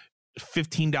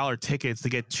 $15 tickets to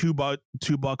get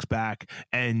 $2 back,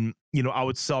 and I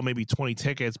would sell maybe 20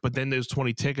 tickets, but then those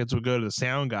 20 tickets would go to the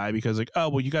sound guy because like, oh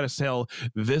well, you got to sell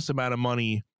this amount of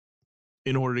money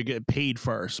in order to get paid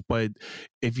first. But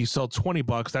if you sell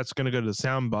 $20, that's going to go to the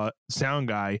sound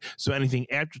guy. So anything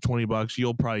after $20,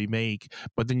 you'll probably make.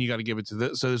 But then you got to give it to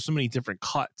this. So there's so many different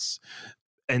cuts.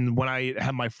 And when I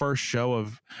had my first show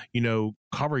of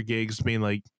cover gigs, being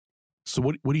like, so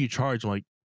what do you charge? I'm like,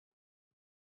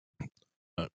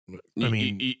 I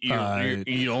mean,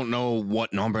 you don't know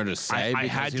what number to say. I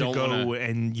had to go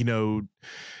and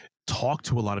talk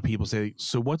to a lot of people. Say,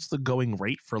 so what's the going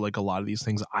rate for like a lot of these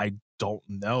things? I don't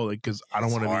know, like because I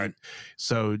don't want to be.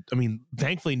 So I mean,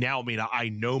 thankfully now, I mean, I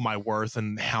know my worth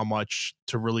and how much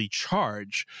to really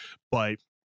charge, but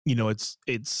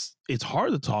it's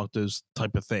hard to talk those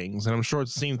type of things, and I'm sure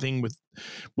it's the same thing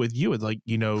with you. It's like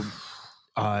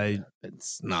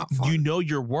it's not fun.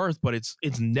 Your worth, but it's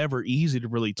never easy to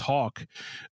really talk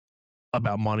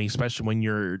about money, especially when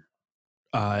you're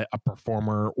a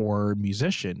performer or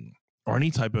musician or any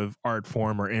type of art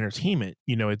form or entertainment.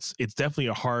 It's definitely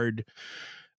a hard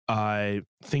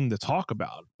thing to talk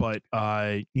about, but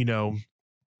we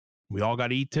all got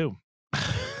to eat too.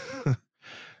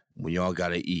 We all got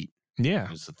to eat. Yeah,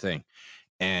 that's the thing,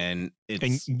 and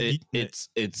you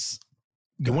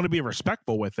want to be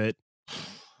respectful with it.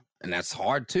 And that's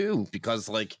hard too, because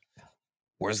like,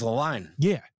 where's the line?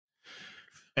 Yeah.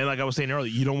 And like I was saying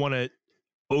earlier, you don't want to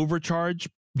overcharge.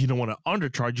 You don't want to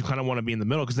undercharge. You kind of want to be in the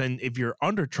middle, because then if you're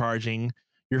undercharging,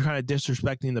 you're kind of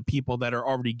disrespecting the people that are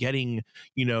already getting,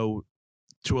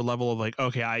 to a level of like,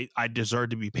 okay, I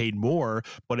deserve to be paid more.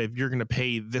 But if you're going to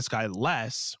pay this guy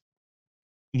less,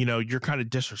 you're kind of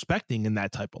disrespecting in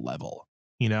that type of level,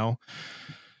 Yeah.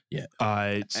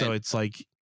 So And it's like,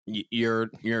 you're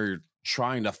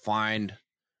trying to find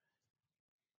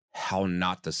how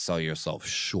not to sell yourself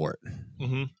short,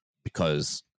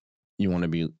 because you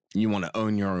want to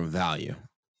own your own value,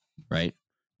 right?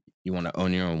 You want to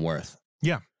own your own worth.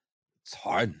 Yeah. It's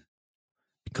hard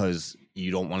because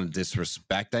you don't want to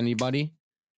disrespect anybody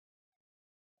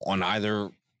on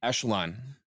either echelon,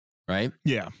 right?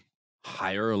 Yeah.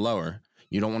 Higher or lower.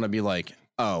 You don't want to be like,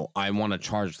 oh, I want to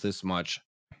charge this much,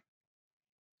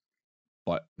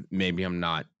 but maybe I'm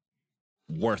not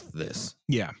worth this.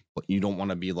 Yeah. But you don't want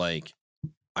to be like,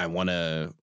 I want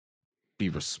to be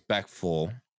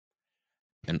respectful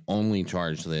and only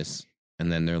charge this.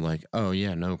 And then they're like, oh,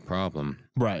 yeah, no problem.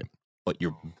 Right. But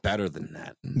you're better than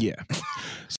that. Yeah.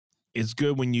 It's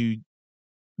good when you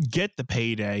get the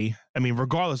payday. I mean,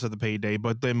 regardless of the payday,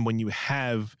 but then when you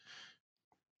have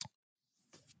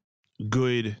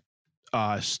good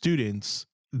students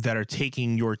that are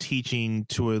taking your teaching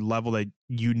to a level that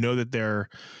that they're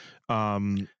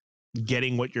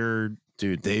getting what you're...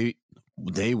 Dude,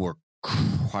 they were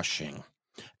crushing.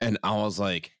 And I was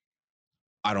like,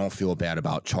 I don't feel bad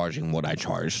about charging what I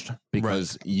charged,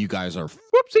 because you guys are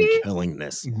killing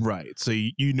this. Right. So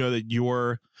you know that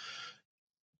your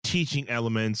teaching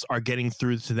elements are getting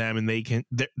through to them, and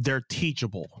they're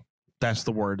teachable. That's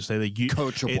the word to say, that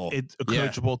Coachable. It's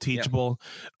coachable, teachable.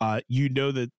 Yeah. You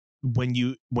know that when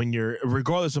you're,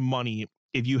 regardless of money,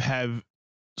 if you have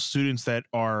students that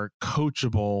are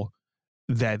coachable,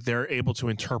 that they're able to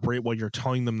interpret what you're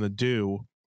telling them to do,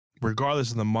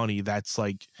 regardless of the money, that's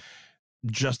like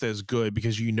just as good,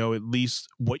 because at least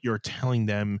what you're telling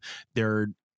them, they're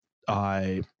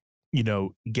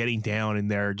getting down,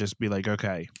 and they're just be like,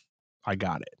 okay, I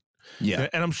got it. Yeah.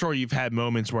 And I'm sure you've had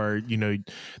moments where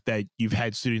that you've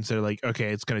had students that are like,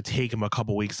 okay, it's going to take them a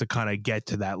couple weeks to kind of get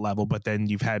to that level, but then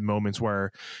you've had moments where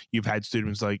you've had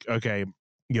students like, okay,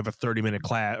 you have a 30-minute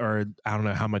class, or I don't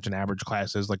know how much an average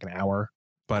class is, like an hour,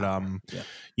 but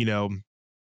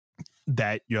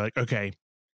that you're like, okay,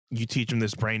 you teach them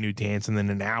this brand new dance, and then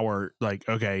an hour, like,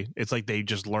 okay, it's like they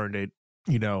just learned it,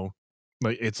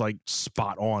 like it's like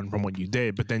spot on from what you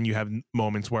did. But then you have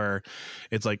moments where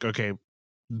it's like, okay,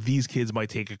 these kids might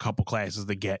take a couple classes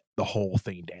to get the whole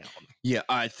thing down. Yeah,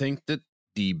 I think that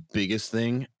the biggest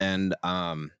thing, and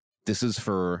this is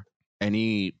for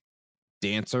any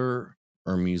dancer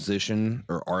or musician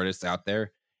or artist out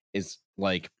there, is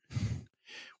like,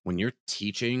 when you're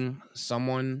teaching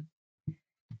someone,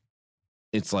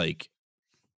 it's like,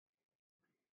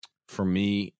 for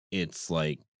me, it's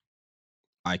like,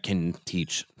 I can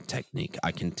teach technique.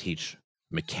 I can teach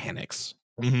mechanics.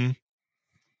 Mm-hmm.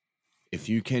 If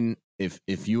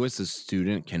you as a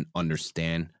student can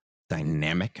understand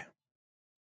dynamic,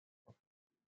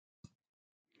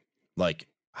 like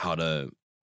how to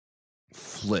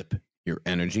flip your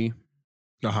energy,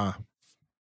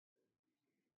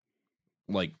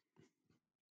 like,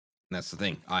 that's the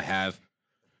thing. I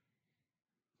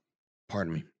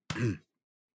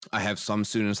have some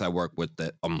students I work with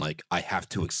that I'm like, I have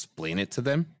to explain it to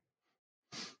them.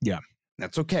 Yeah.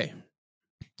 That's okay.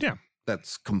 Yeah.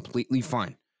 That's completely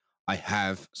fine. I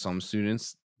have some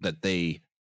students that they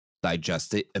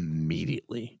digest it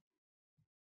immediately.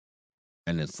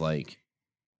 And it's like,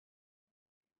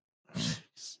 I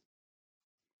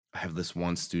have this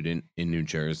one student in New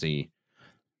Jersey,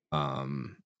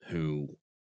 who,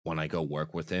 when I go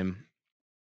work with him,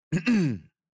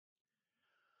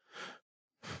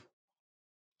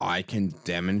 I can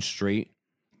demonstrate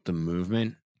the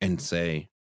movement and say,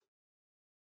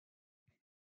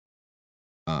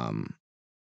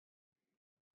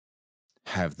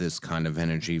 have this kind of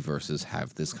energy versus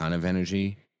have this kind of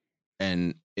energy.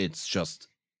 And it's just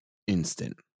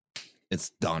instant.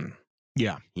 It's done.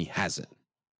 Yeah. He has it.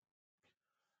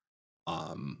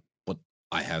 But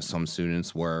I have some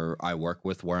students where I work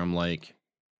with where I'm like,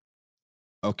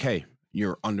 okay,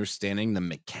 you're understanding the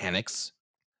mechanics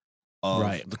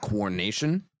of the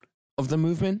coordination of the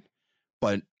movement,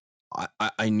 but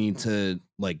I need to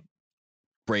like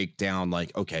break down,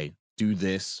 like, okay, do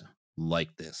this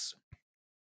like this.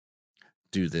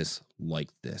 Do this like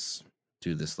this.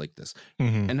 Do this like this.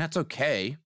 Mm-hmm. And that's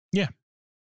okay. Yeah.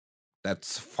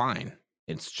 That's fine.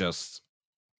 It's just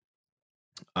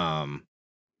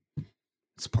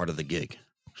it's part of the gig.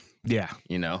 Yeah.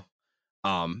 You know?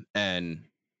 And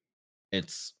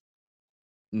it's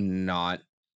not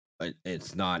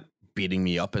beating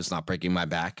me up, it's not breaking my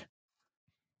back,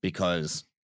 because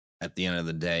at the end of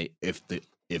the day, if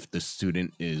the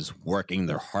student is working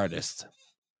their hardest,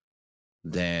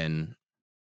 then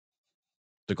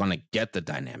they're going to get the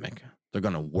dynamic. They're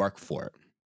going to work for it.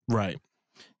 Right.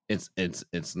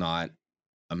 It's not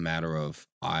a matter of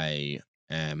I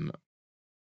am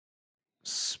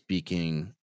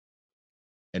speaking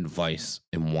advice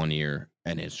in one ear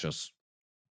and it's just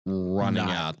running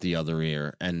out the other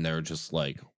ear, and they're just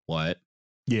like, what?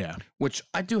 Yeah. Which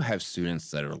I do have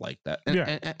students that are like that.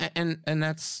 And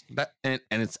that's that, and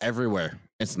it's everywhere.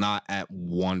 It's not at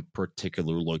one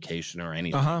particular location or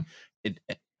anything. Uh-huh.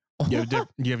 You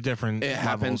have different it levels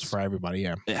happens for everybody.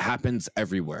 Yeah. It happens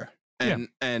everywhere.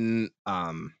 And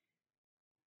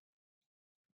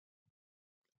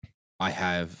I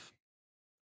have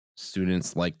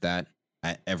students like that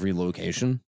at every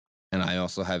location. And I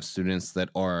also have students that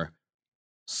are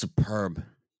superb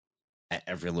at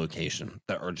every location,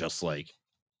 that are just like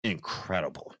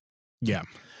incredible. Yeah.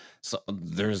 So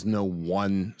there's no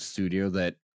one studio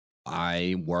that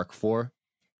I work for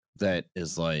that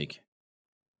is like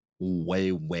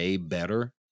way, way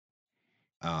better.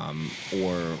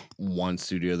 Or one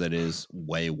studio that is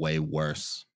way, way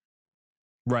worse.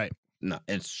 Right. No,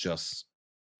 it's just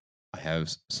I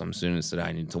have some students that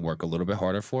I need to work a little bit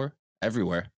harder for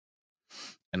everywhere.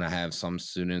 And I have some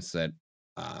students that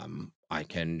I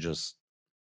can just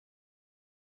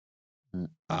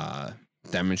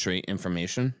demonstrate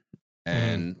information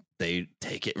and they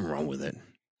take it and run with it.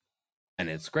 And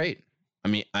it's great. I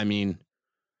mean,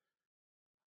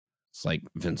 it's like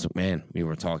Vince McMahon. We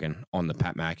were talking on the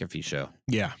Pat McAfee show.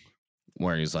 Yeah.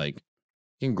 Where he's like,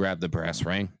 you can grab the brass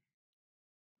ring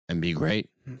and be great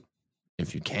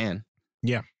if you can.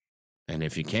 Yeah. And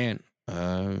if you can't,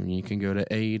 you can go to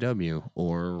AEW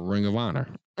or Ring of Honor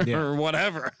or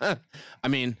whatever. I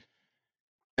mean,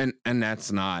 and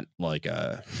that's not like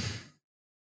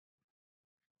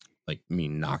me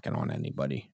knocking on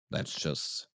anybody. That's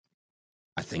just,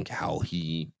 I think, how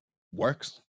he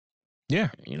works. Yeah.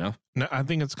 You know? No, I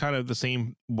think it's kind of the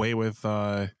same way with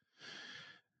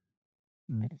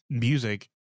music,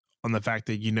 on the fact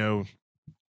that, you know,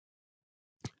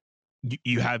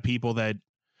 you have people that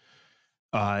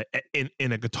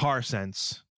in a guitar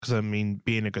sense, because I mean,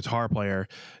 being a guitar player,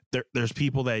 there's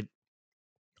people that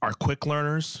are quick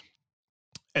learners,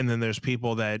 and then there's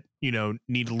people that, you know,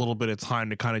 need a little bit of time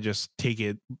to kind of just take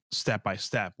it step by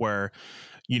step, where,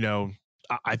 you know,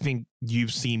 I think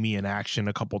you've seen me in action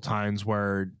a couple times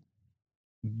where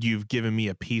you've given me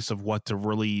a piece of what to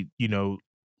really, you know,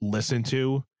 listen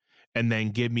to, and then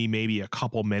give me maybe a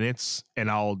couple minutes and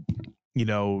I'll, you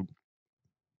know,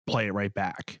 play it right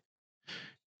back.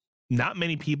 Not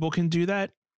many people can do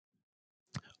that.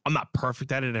 I'm not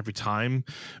perfect at it every time,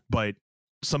 but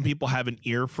some people have an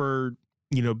ear for,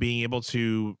 you know, being able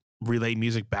to relay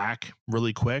music back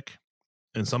really quick.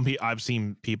 And some people, I've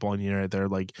seen people on the internet, they're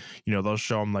like, you know, they'll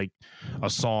show them like a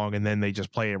song and then they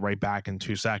just play it right back in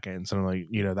 2 seconds. And I'm like,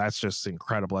 you know, that's just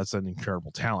incredible. That's an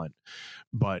incredible talent.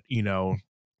 But, you know,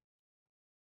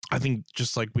 I think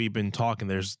just like we've been talking,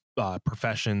 there's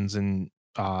professions and,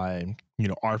 you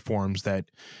know, art forms that,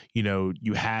 you know,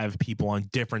 you have people on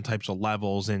different types of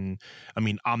levels. And I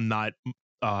mean, I'm not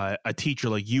a teacher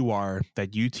like you are,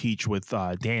 that you teach with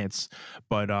dance,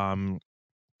 but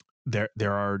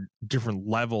there are different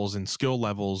levels and skill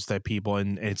levels that people,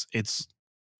 and it's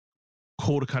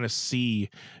cool to kind of see,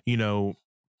 you know,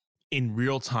 in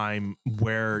real time,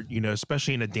 where, you know,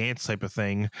 especially in a dance type of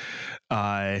thing,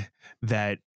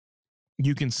 that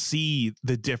you can see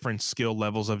the different skill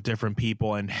levels of different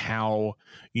people, and how,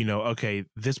 you know, okay,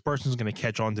 this person's going to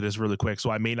catch on to this really quick,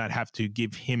 so I may not have to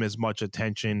give him as much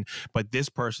attention, but this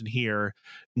person here,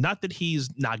 not that he's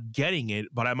not getting it,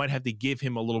 but I might have to give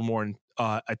him a little more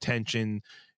attention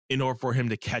in order for him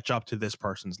to catch up to this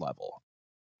person's level,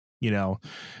 you know?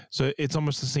 So it's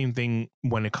almost the same thing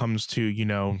when it comes to, you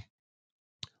know,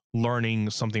 learning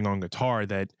something on guitar,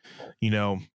 that, you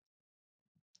know,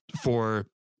 for,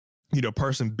 you know,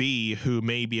 person B who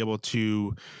may be able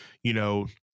to, you know,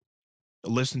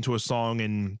 listen to a song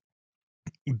and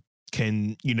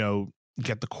can, you know,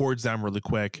 get the chords down really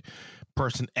quick,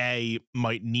 person A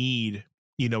might need,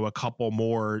 you know, a couple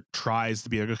more tries to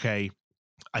be like, okay,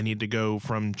 I need to go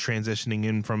from transitioning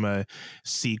in from a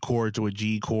C chord to a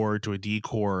G chord to a D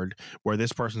chord, where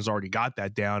this person's already got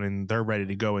that down and they're ready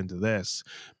to go into this.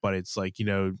 But it's like, you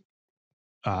know,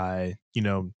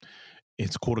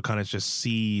 it's cool to kind of just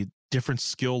see different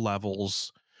skill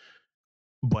levels,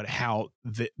 but how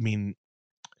I mean,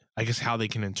 I guess how they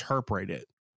can interpret it.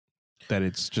 That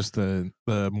it's just the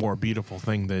more beautiful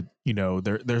thing that, you know,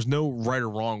 there's no right or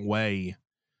wrong way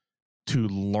to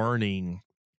learning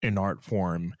an art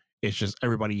form. It's just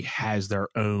everybody has their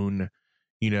own,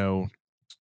 you know,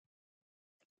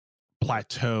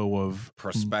 plateau of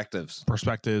perspectives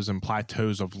and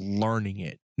plateaus of learning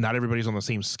it. Not everybody's on the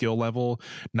same skill level.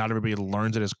 Not everybody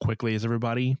learns it as quickly as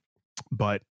everybody,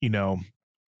 but there's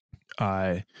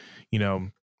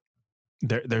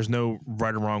no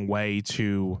right or wrong way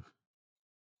to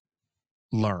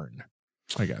learn,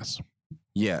 I guess.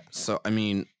 Yeah. So, I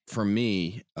mean, for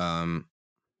me,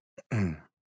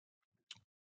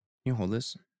 you hold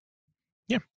this?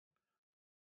 Yeah.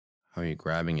 How are you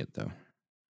grabbing it, though?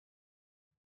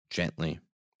 Gently.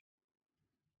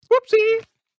 Whoopsie.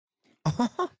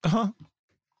 Uh-huh.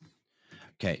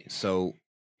 Okay, so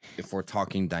if we're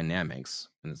talking dynamics,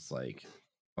 and it's like,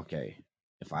 okay,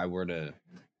 if I were to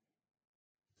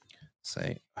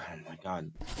say, oh my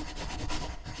God,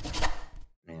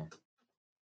 man,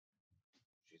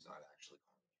 she's not actually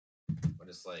calling me. But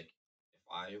it's like, if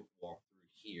I walk through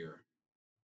here,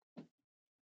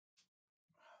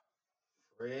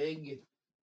 Frig,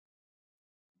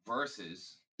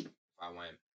 versus if I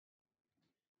went,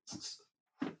 it's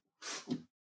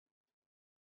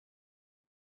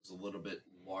a little bit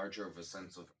larger of a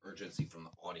sense of urgency from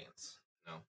the audience,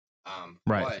 you know?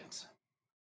 Right. But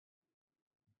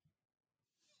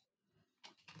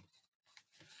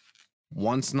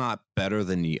one's not better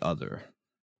than the other,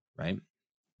 right?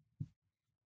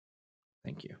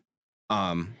 Thank you.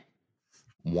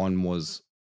 One was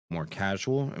more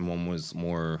casual and one was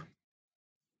more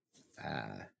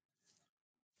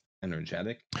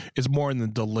energetic. It's more in the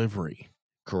delivery.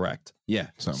 Correct. Yeah.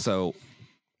 So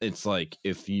it's like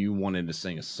if you wanted to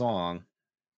sing a song,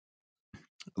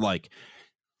 like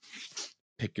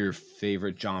pick your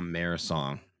favorite John Mayer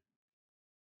song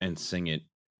and sing it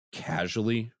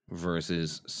casually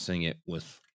versus sing it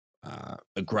with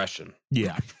aggression.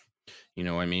 Yeah. You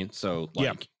know what I mean? So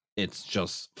like it's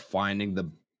just finding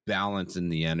the balance in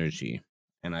the energy.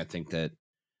 And I think that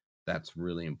that's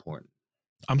really important.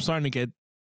 I'm starting to get,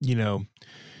 you know,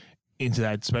 into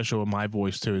that, especially with my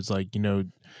voice too. It's like, you know,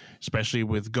 especially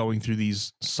with going through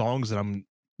these songs that I'm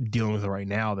dealing with right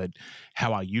now, that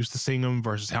how I used to sing them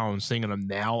versus how I'm singing them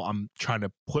now, I'm trying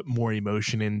to put more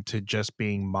emotion into just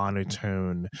being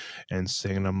monotone and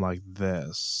singing them like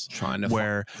this. Trying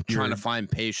to find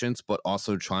patience, but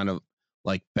also trying to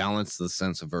like balance the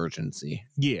sense of urgency.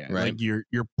 Yeah, right. Like you're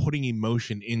putting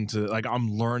emotion into, like,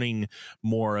 I'm learning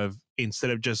more of,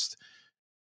 instead of just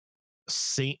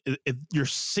you're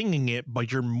singing it,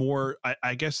 but you're more,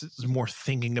 I guess it's more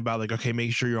thinking about like, okay,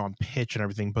 make sure you're on pitch and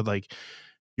everything, but like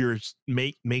you're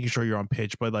making sure you're on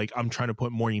pitch, but like I'm trying to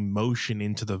put more emotion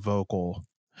into the vocal,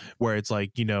 where it's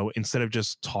like, you know, instead of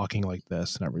just talking like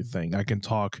this and everything, I can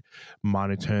talk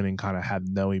monotone and kind of have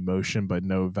no emotion but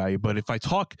no value. But if I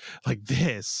talk like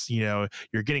this, you know,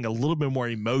 you're getting a little bit more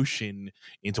emotion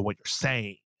into what you're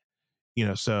saying, you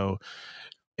know, so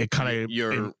it kind of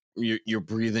you're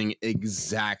breathing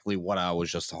exactly what I was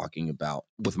just talking about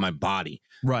with my body,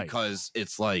 right? Because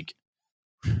it's like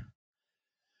you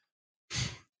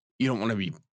don't want to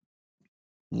be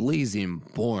lazy and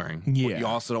boring. Yeah. But you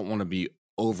also don't want to be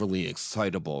overly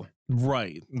excitable.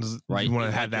 Right. Right. You want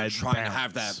to have that trying to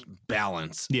have that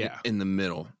balance in the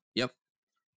middle. Yep.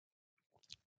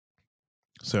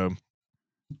 So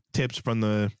tips from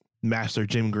the master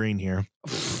Jim Green here.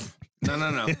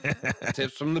 No.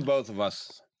 Tips from the both of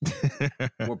us.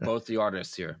 We're both the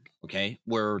artists here. Okay.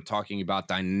 We're talking about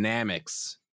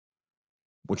dynamics,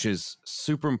 which is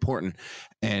super important.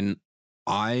 And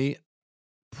I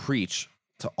preach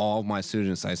to all of my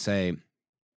students. I say,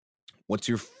 what's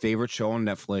your favorite show on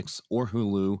Netflix or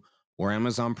Hulu or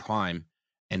Amazon Prime,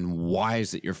 and why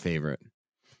is it your favorite?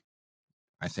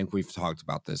 I think we've talked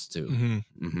about this too.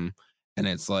 Mm-hmm. And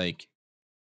it's like,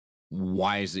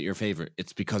 why is it your favorite?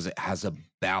 It's because it has a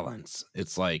balance.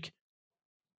 It's like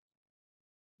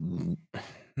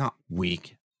not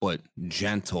weak, but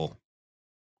gentle,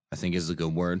 I think is a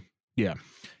good word. Yeah.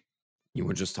 You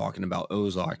were just talking about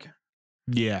Ozark.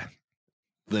 Yeah.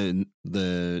 The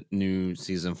new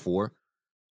season 4.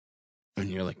 And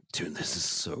you're like, dude, this is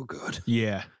so good.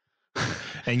 Yeah.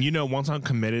 And you know, once I'm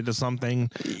committed to something,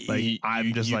 like you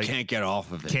can't get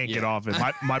off of it. Get off it.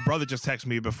 My brother just texted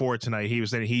me before tonight. He was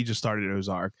saying he just started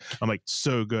Ozark. I'm like,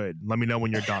 so good. Let me know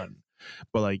when you're done.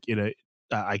 But like,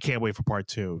 I can't wait for part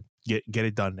 2. Get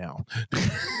it done now.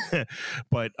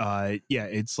 But yeah,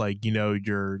 it's like, you know,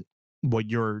 what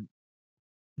you're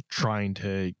trying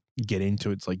to get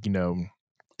into. It's like, you know,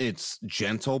 it's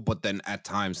gentle, but then at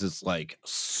times it's like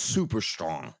super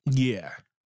strong. Yeah.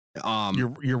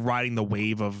 You're riding the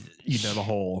wave of, you know, the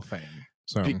whole thing.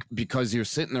 So because you're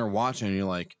sitting there watching and you're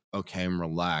like, okay, I'm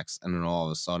relaxed, and then all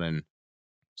of a sudden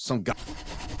some guy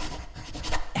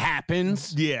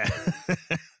happens. Yeah.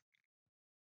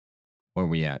 Where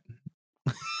we at?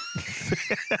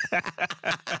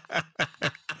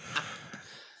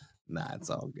 Nah, it's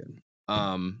all good.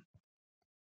 I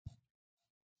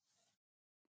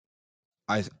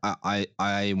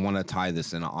want to tie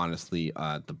this in honestly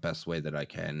the best way that I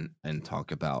can and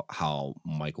talk about how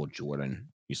Michael Jordan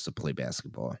used to play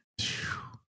basketball,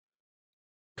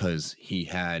 because he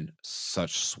had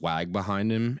such swag behind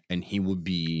him, and he would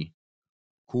be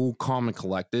cool, calm, and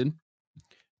collected,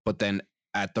 but then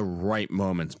at the right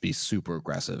moments be super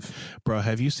aggressive. Bro,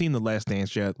 have you seen The Last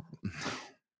Dance yet?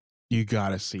 You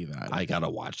gotta see that. I gotta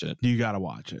watch it. You gotta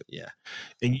watch it. Yeah.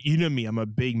 And you know me, I'm a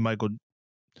big Michael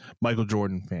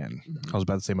Jordan fan. I was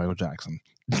about to say Michael Jackson.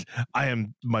 I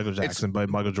am Michael Jackson, but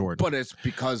Michael Jordan. But it's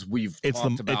because it's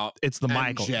the Michaels. It's the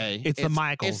Michaels. It's the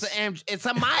Mike.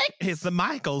 It's the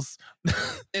Michaels.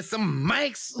 It's the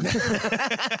Mikes.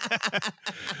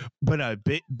 But a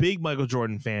big Michael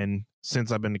Jordan fan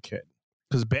since I've been a kid.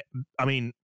 Because I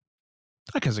mean,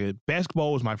 like I said,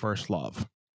 basketball was my first love.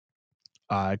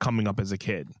 Coming up as a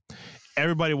kid,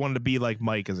 everybody wanted to be like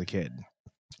Mike as a kid.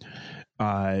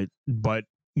 But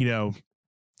you know,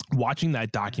 watching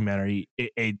that documentary,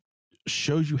 it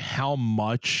shows you how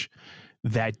much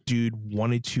that dude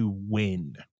wanted to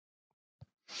win,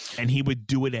 and he would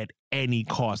do it at any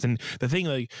cost. And the thing,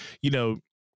 like, you know,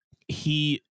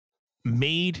 he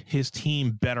made his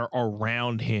team better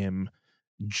around him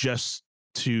just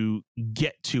to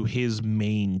get to his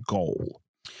main goal.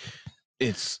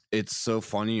 It's so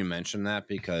funny you mentioned that,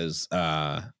 because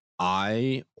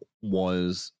I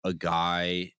was a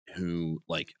guy who,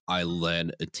 like, I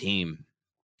led a team,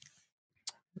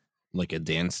 like a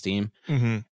dance team.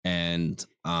 Mm-hmm. And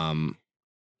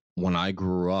when I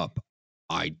grew up,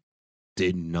 I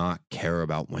did not care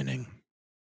about winning.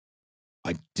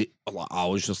 I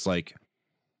was just like,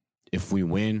 if we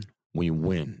win, we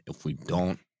win. If we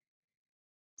don't,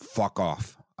 fuck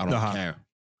off. I don't care.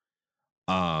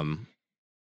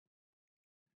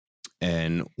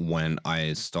 And when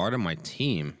I started my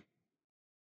team,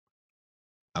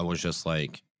 I was just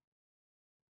like,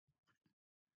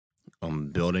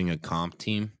 I'm building a comp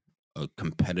team, a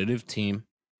competitive team.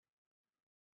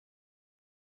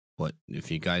 But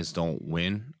if you guys don't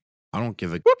win, I don't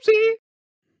give a whoopsie.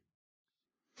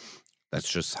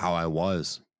 That's just how I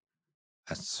was.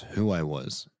 That's who I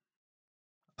was.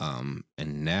 And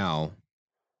now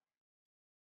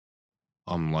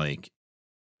I'm like,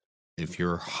 if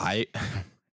you're high,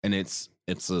 and it's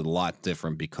a lot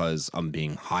different because I'm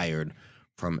being hired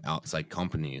from outside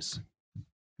companies.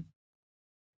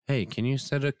 Hey, can you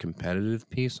set a competitive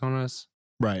piece on us?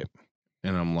 Right.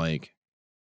 And I'm like,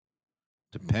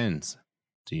 depends.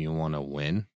 Do you want to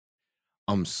win?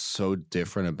 I'm so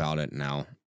different about it now.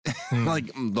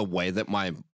 Like, the way that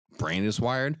my brain is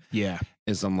wired. Yeah.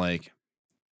 Is I'm like,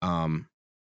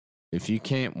 if you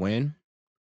can't win,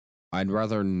 I'd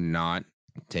rather not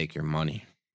take your money.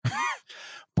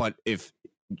 But if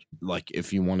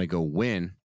you want to go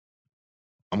win,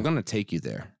 I'm gonna take you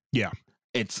there. Yeah.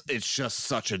 It's just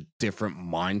such a different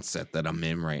mindset that I'm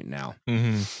in right now.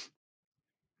 Mm-hmm.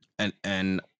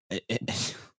 And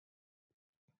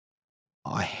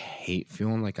I hate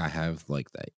feeling like I have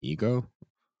like that ego,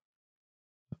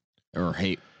 or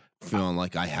hate feeling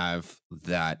like I have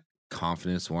that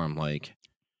confidence where I'm like,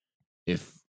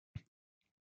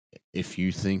 if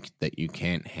you think that you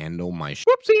can't handle my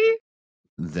whoopsie,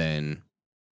 then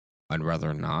I'd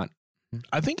rather not.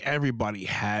 I think everybody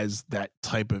has that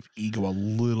type of ego a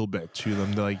little bit to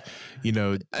them. They're like, you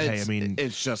know, hey, I mean,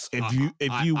 it's just if you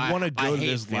want to go to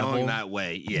this level that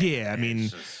way, yeah. Yeah, I mean,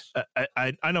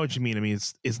 I know what you mean. I mean,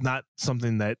 it's not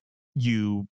something that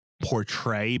you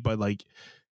portray, but like,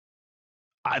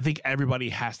 I think everybody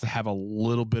has to have a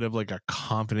little bit of like a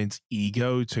confidence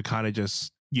ego to kind of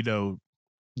just, you know,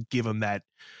 give them that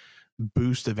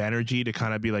boost of energy to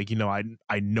kind of be like, you know, I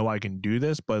know I can do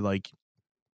this, but like,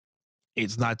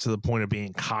 it's not to the point of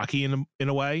being cocky in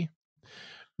a way,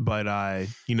 but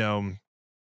you know,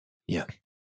 yeah,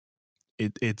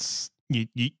 it's you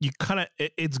kind of,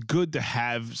 it's good to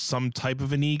have some type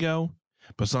of an ego,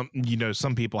 but some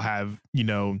people have, you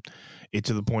know, it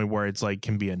to the point where it's like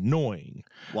can be annoying.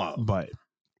 Wow. But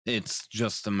it's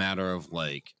just a matter of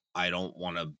like, I don't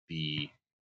want to be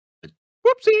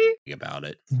whoopsie about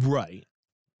it. Right.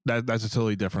 That's a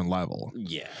totally different level.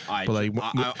 Yeah. But like,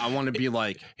 I want to be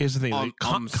like, here's the thing, like,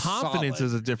 I'm confidence solid.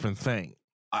 is a different thing.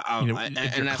 and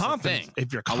that's confident, the thing.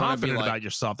 if you're confident about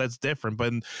yourself, that's different.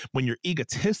 But when you're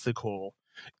egotistical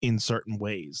in certain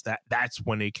ways, that's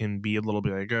when it can be a little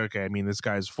bit like, okay, I mean, this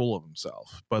guy's full of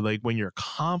himself. But like when you're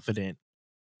confident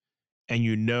and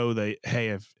you know that,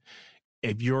 hey,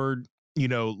 if you're,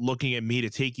 looking at me to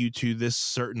take you to this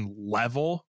certain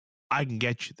level, I can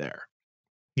get you there.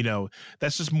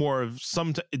 That's just more of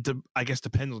I guess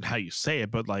depends on how you say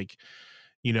it, but like,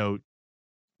 you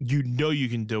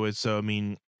can do it. So, I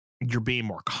mean, you're being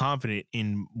more confident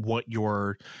in what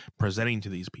you're presenting to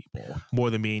these people more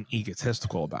than being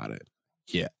egotistical about it.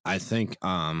 Yeah. I think,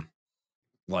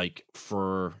 like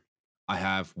I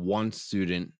have one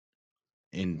student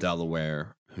in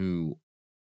Delaware who,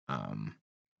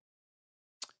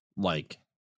 like,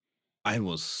 I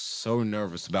was so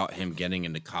nervous about him getting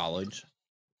into college,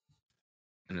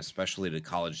 and especially the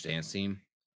college dance team.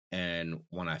 And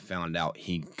when I found out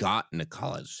he got in the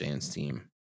college dance team,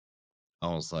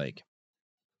 I was like,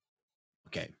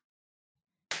 okay,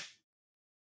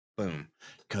 boom.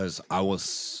 Because I was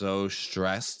so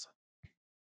stressed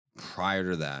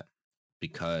prior to that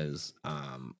because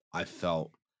I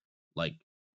felt like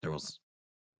there was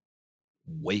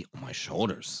weight on my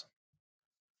shoulders.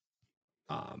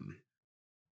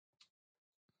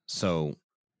 So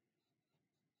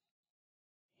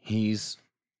he's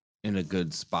in a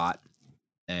good spot,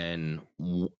 and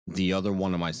the other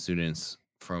one of my students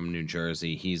from New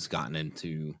Jersey, he's gotten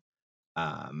into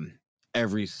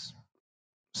every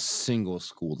single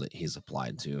school that he's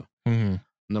applied to. Mm-hmm.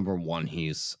 Number one,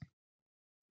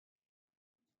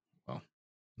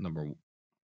 number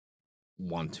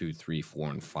 1, 2, 3, 4,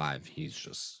 and 5, he's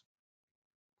just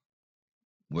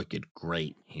wicked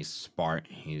great. He's smart,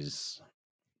 he's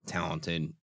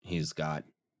talented, he's got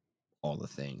all the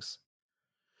things.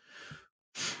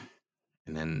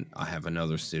 And then I have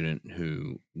another student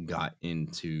who got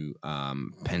into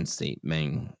Penn State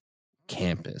Maine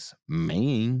campus.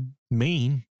 Maine.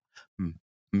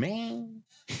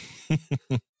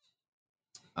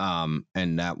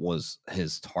 And that was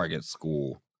his target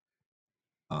school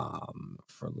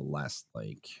for the last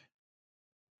like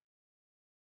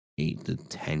 8 to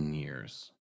 10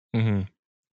 years. Mm-hmm.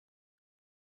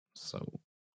 So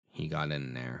he got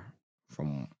in there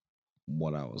from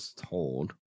what I was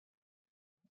told.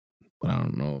 But I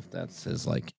don't know if that's his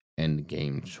like end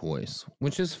game choice,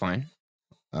 which is fine.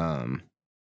 I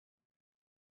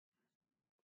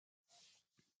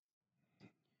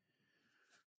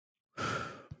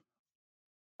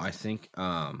think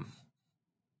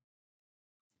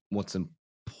what's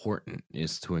important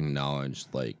is to acknowledge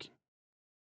like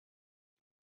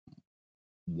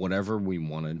whatever we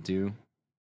want to do,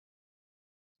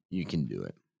 you can do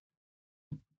it.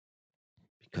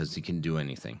 Because you can do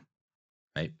anything,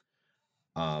 right?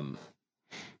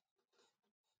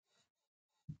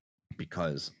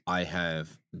 Because I have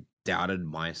doubted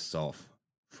myself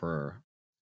for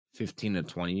 15 to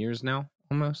 20 years now,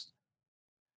 almost,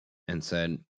 and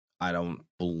said, I don't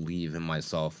believe in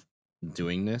myself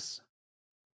doing this,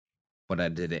 but I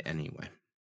did it anyway.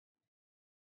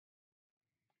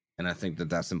 And I think that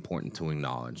that's important to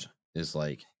acknowledge, is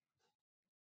like,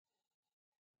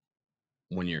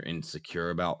 when you're insecure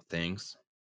about things,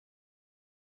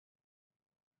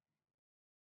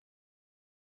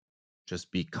 just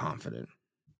be confident.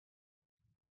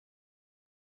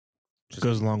 It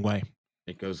goes a long way.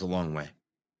 It goes a long way.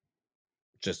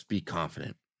 Just be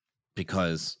confident.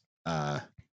 Because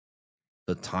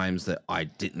the times that I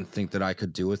didn't think that I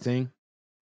could do a thing,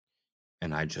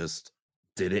 and I just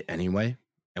did it anyway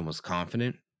and was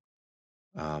confident,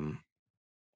 I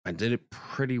did it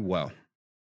pretty well.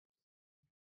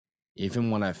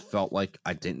 Even when I felt like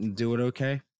I didn't do it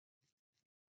okay,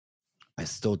 I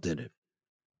still did it.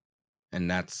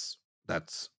 And that's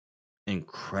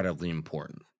incredibly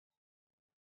important.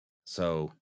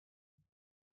 So,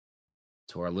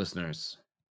 to our listeners,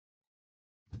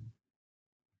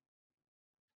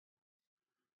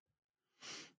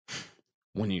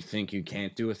 when you think you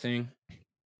can't do a thing,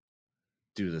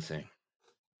 do the thing.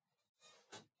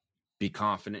 Be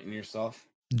confident in yourself.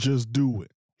 Just do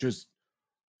it. Just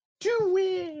do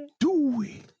it. Do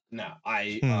it. No,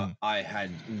 I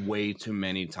had way too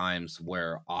many times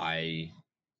where I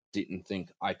didn't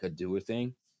think I could do a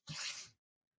thing,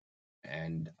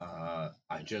 and I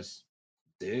just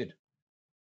did.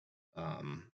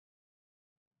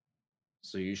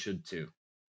 So you should too,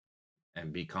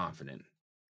 and be confident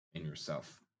in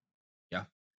yourself. Yeah.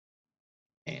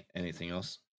 And anything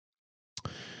else?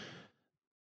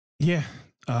 Yeah.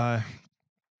 I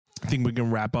think we can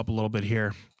wrap up a little bit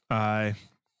here. Thank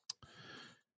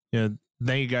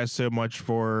you guys so much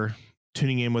for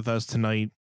tuning in with us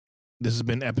tonight. This has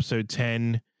been episode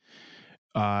 10.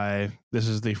 This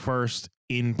is the first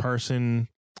in-person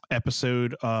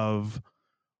episode of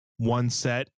One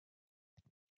Set.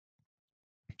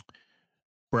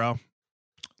 Bro,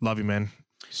 love you, man.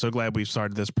 So glad we've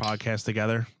started this podcast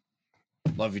together.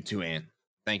 Love you too, Ann.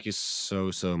 Thank you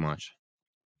so much.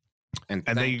 And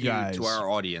thank you guys to our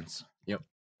audience. Yep.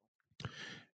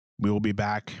 We will be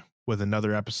back with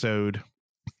another episode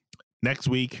next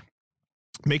week.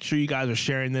 Make sure you guys are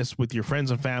sharing this with your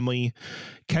friends and family.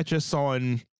 Catch us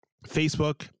on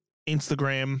Facebook,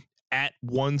 Instagram at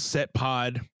One Set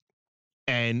Pod,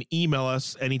 and email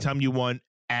us anytime you want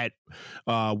at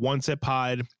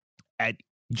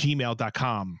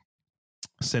onesetpod@gmail.com.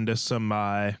 Send us some,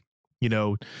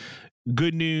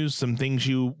 good news, some things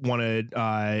you want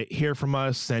to hear from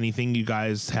us, anything you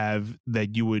guys have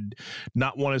that you would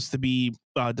not want us to be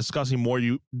discussing more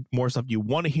stuff you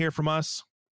want to hear from us.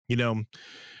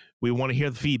 We want to hear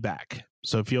the feedback.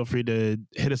 So feel free to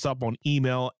hit us up on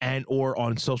email and or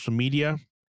on social media.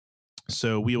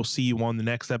 So we will see you on the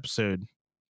next episode.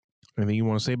 Anything you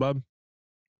want to say, bub?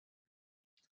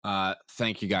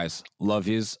 Thank you guys. Love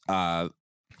yous.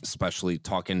 Especially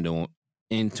talking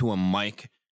into a mic.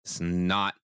 It's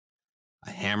not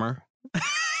a hammer.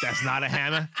 That's not a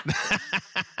hammer.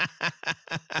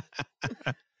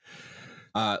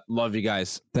 Love you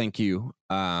guys. Thank you.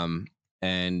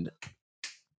 And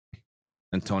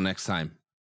until next time,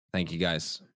 thank you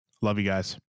guys. Love you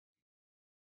guys.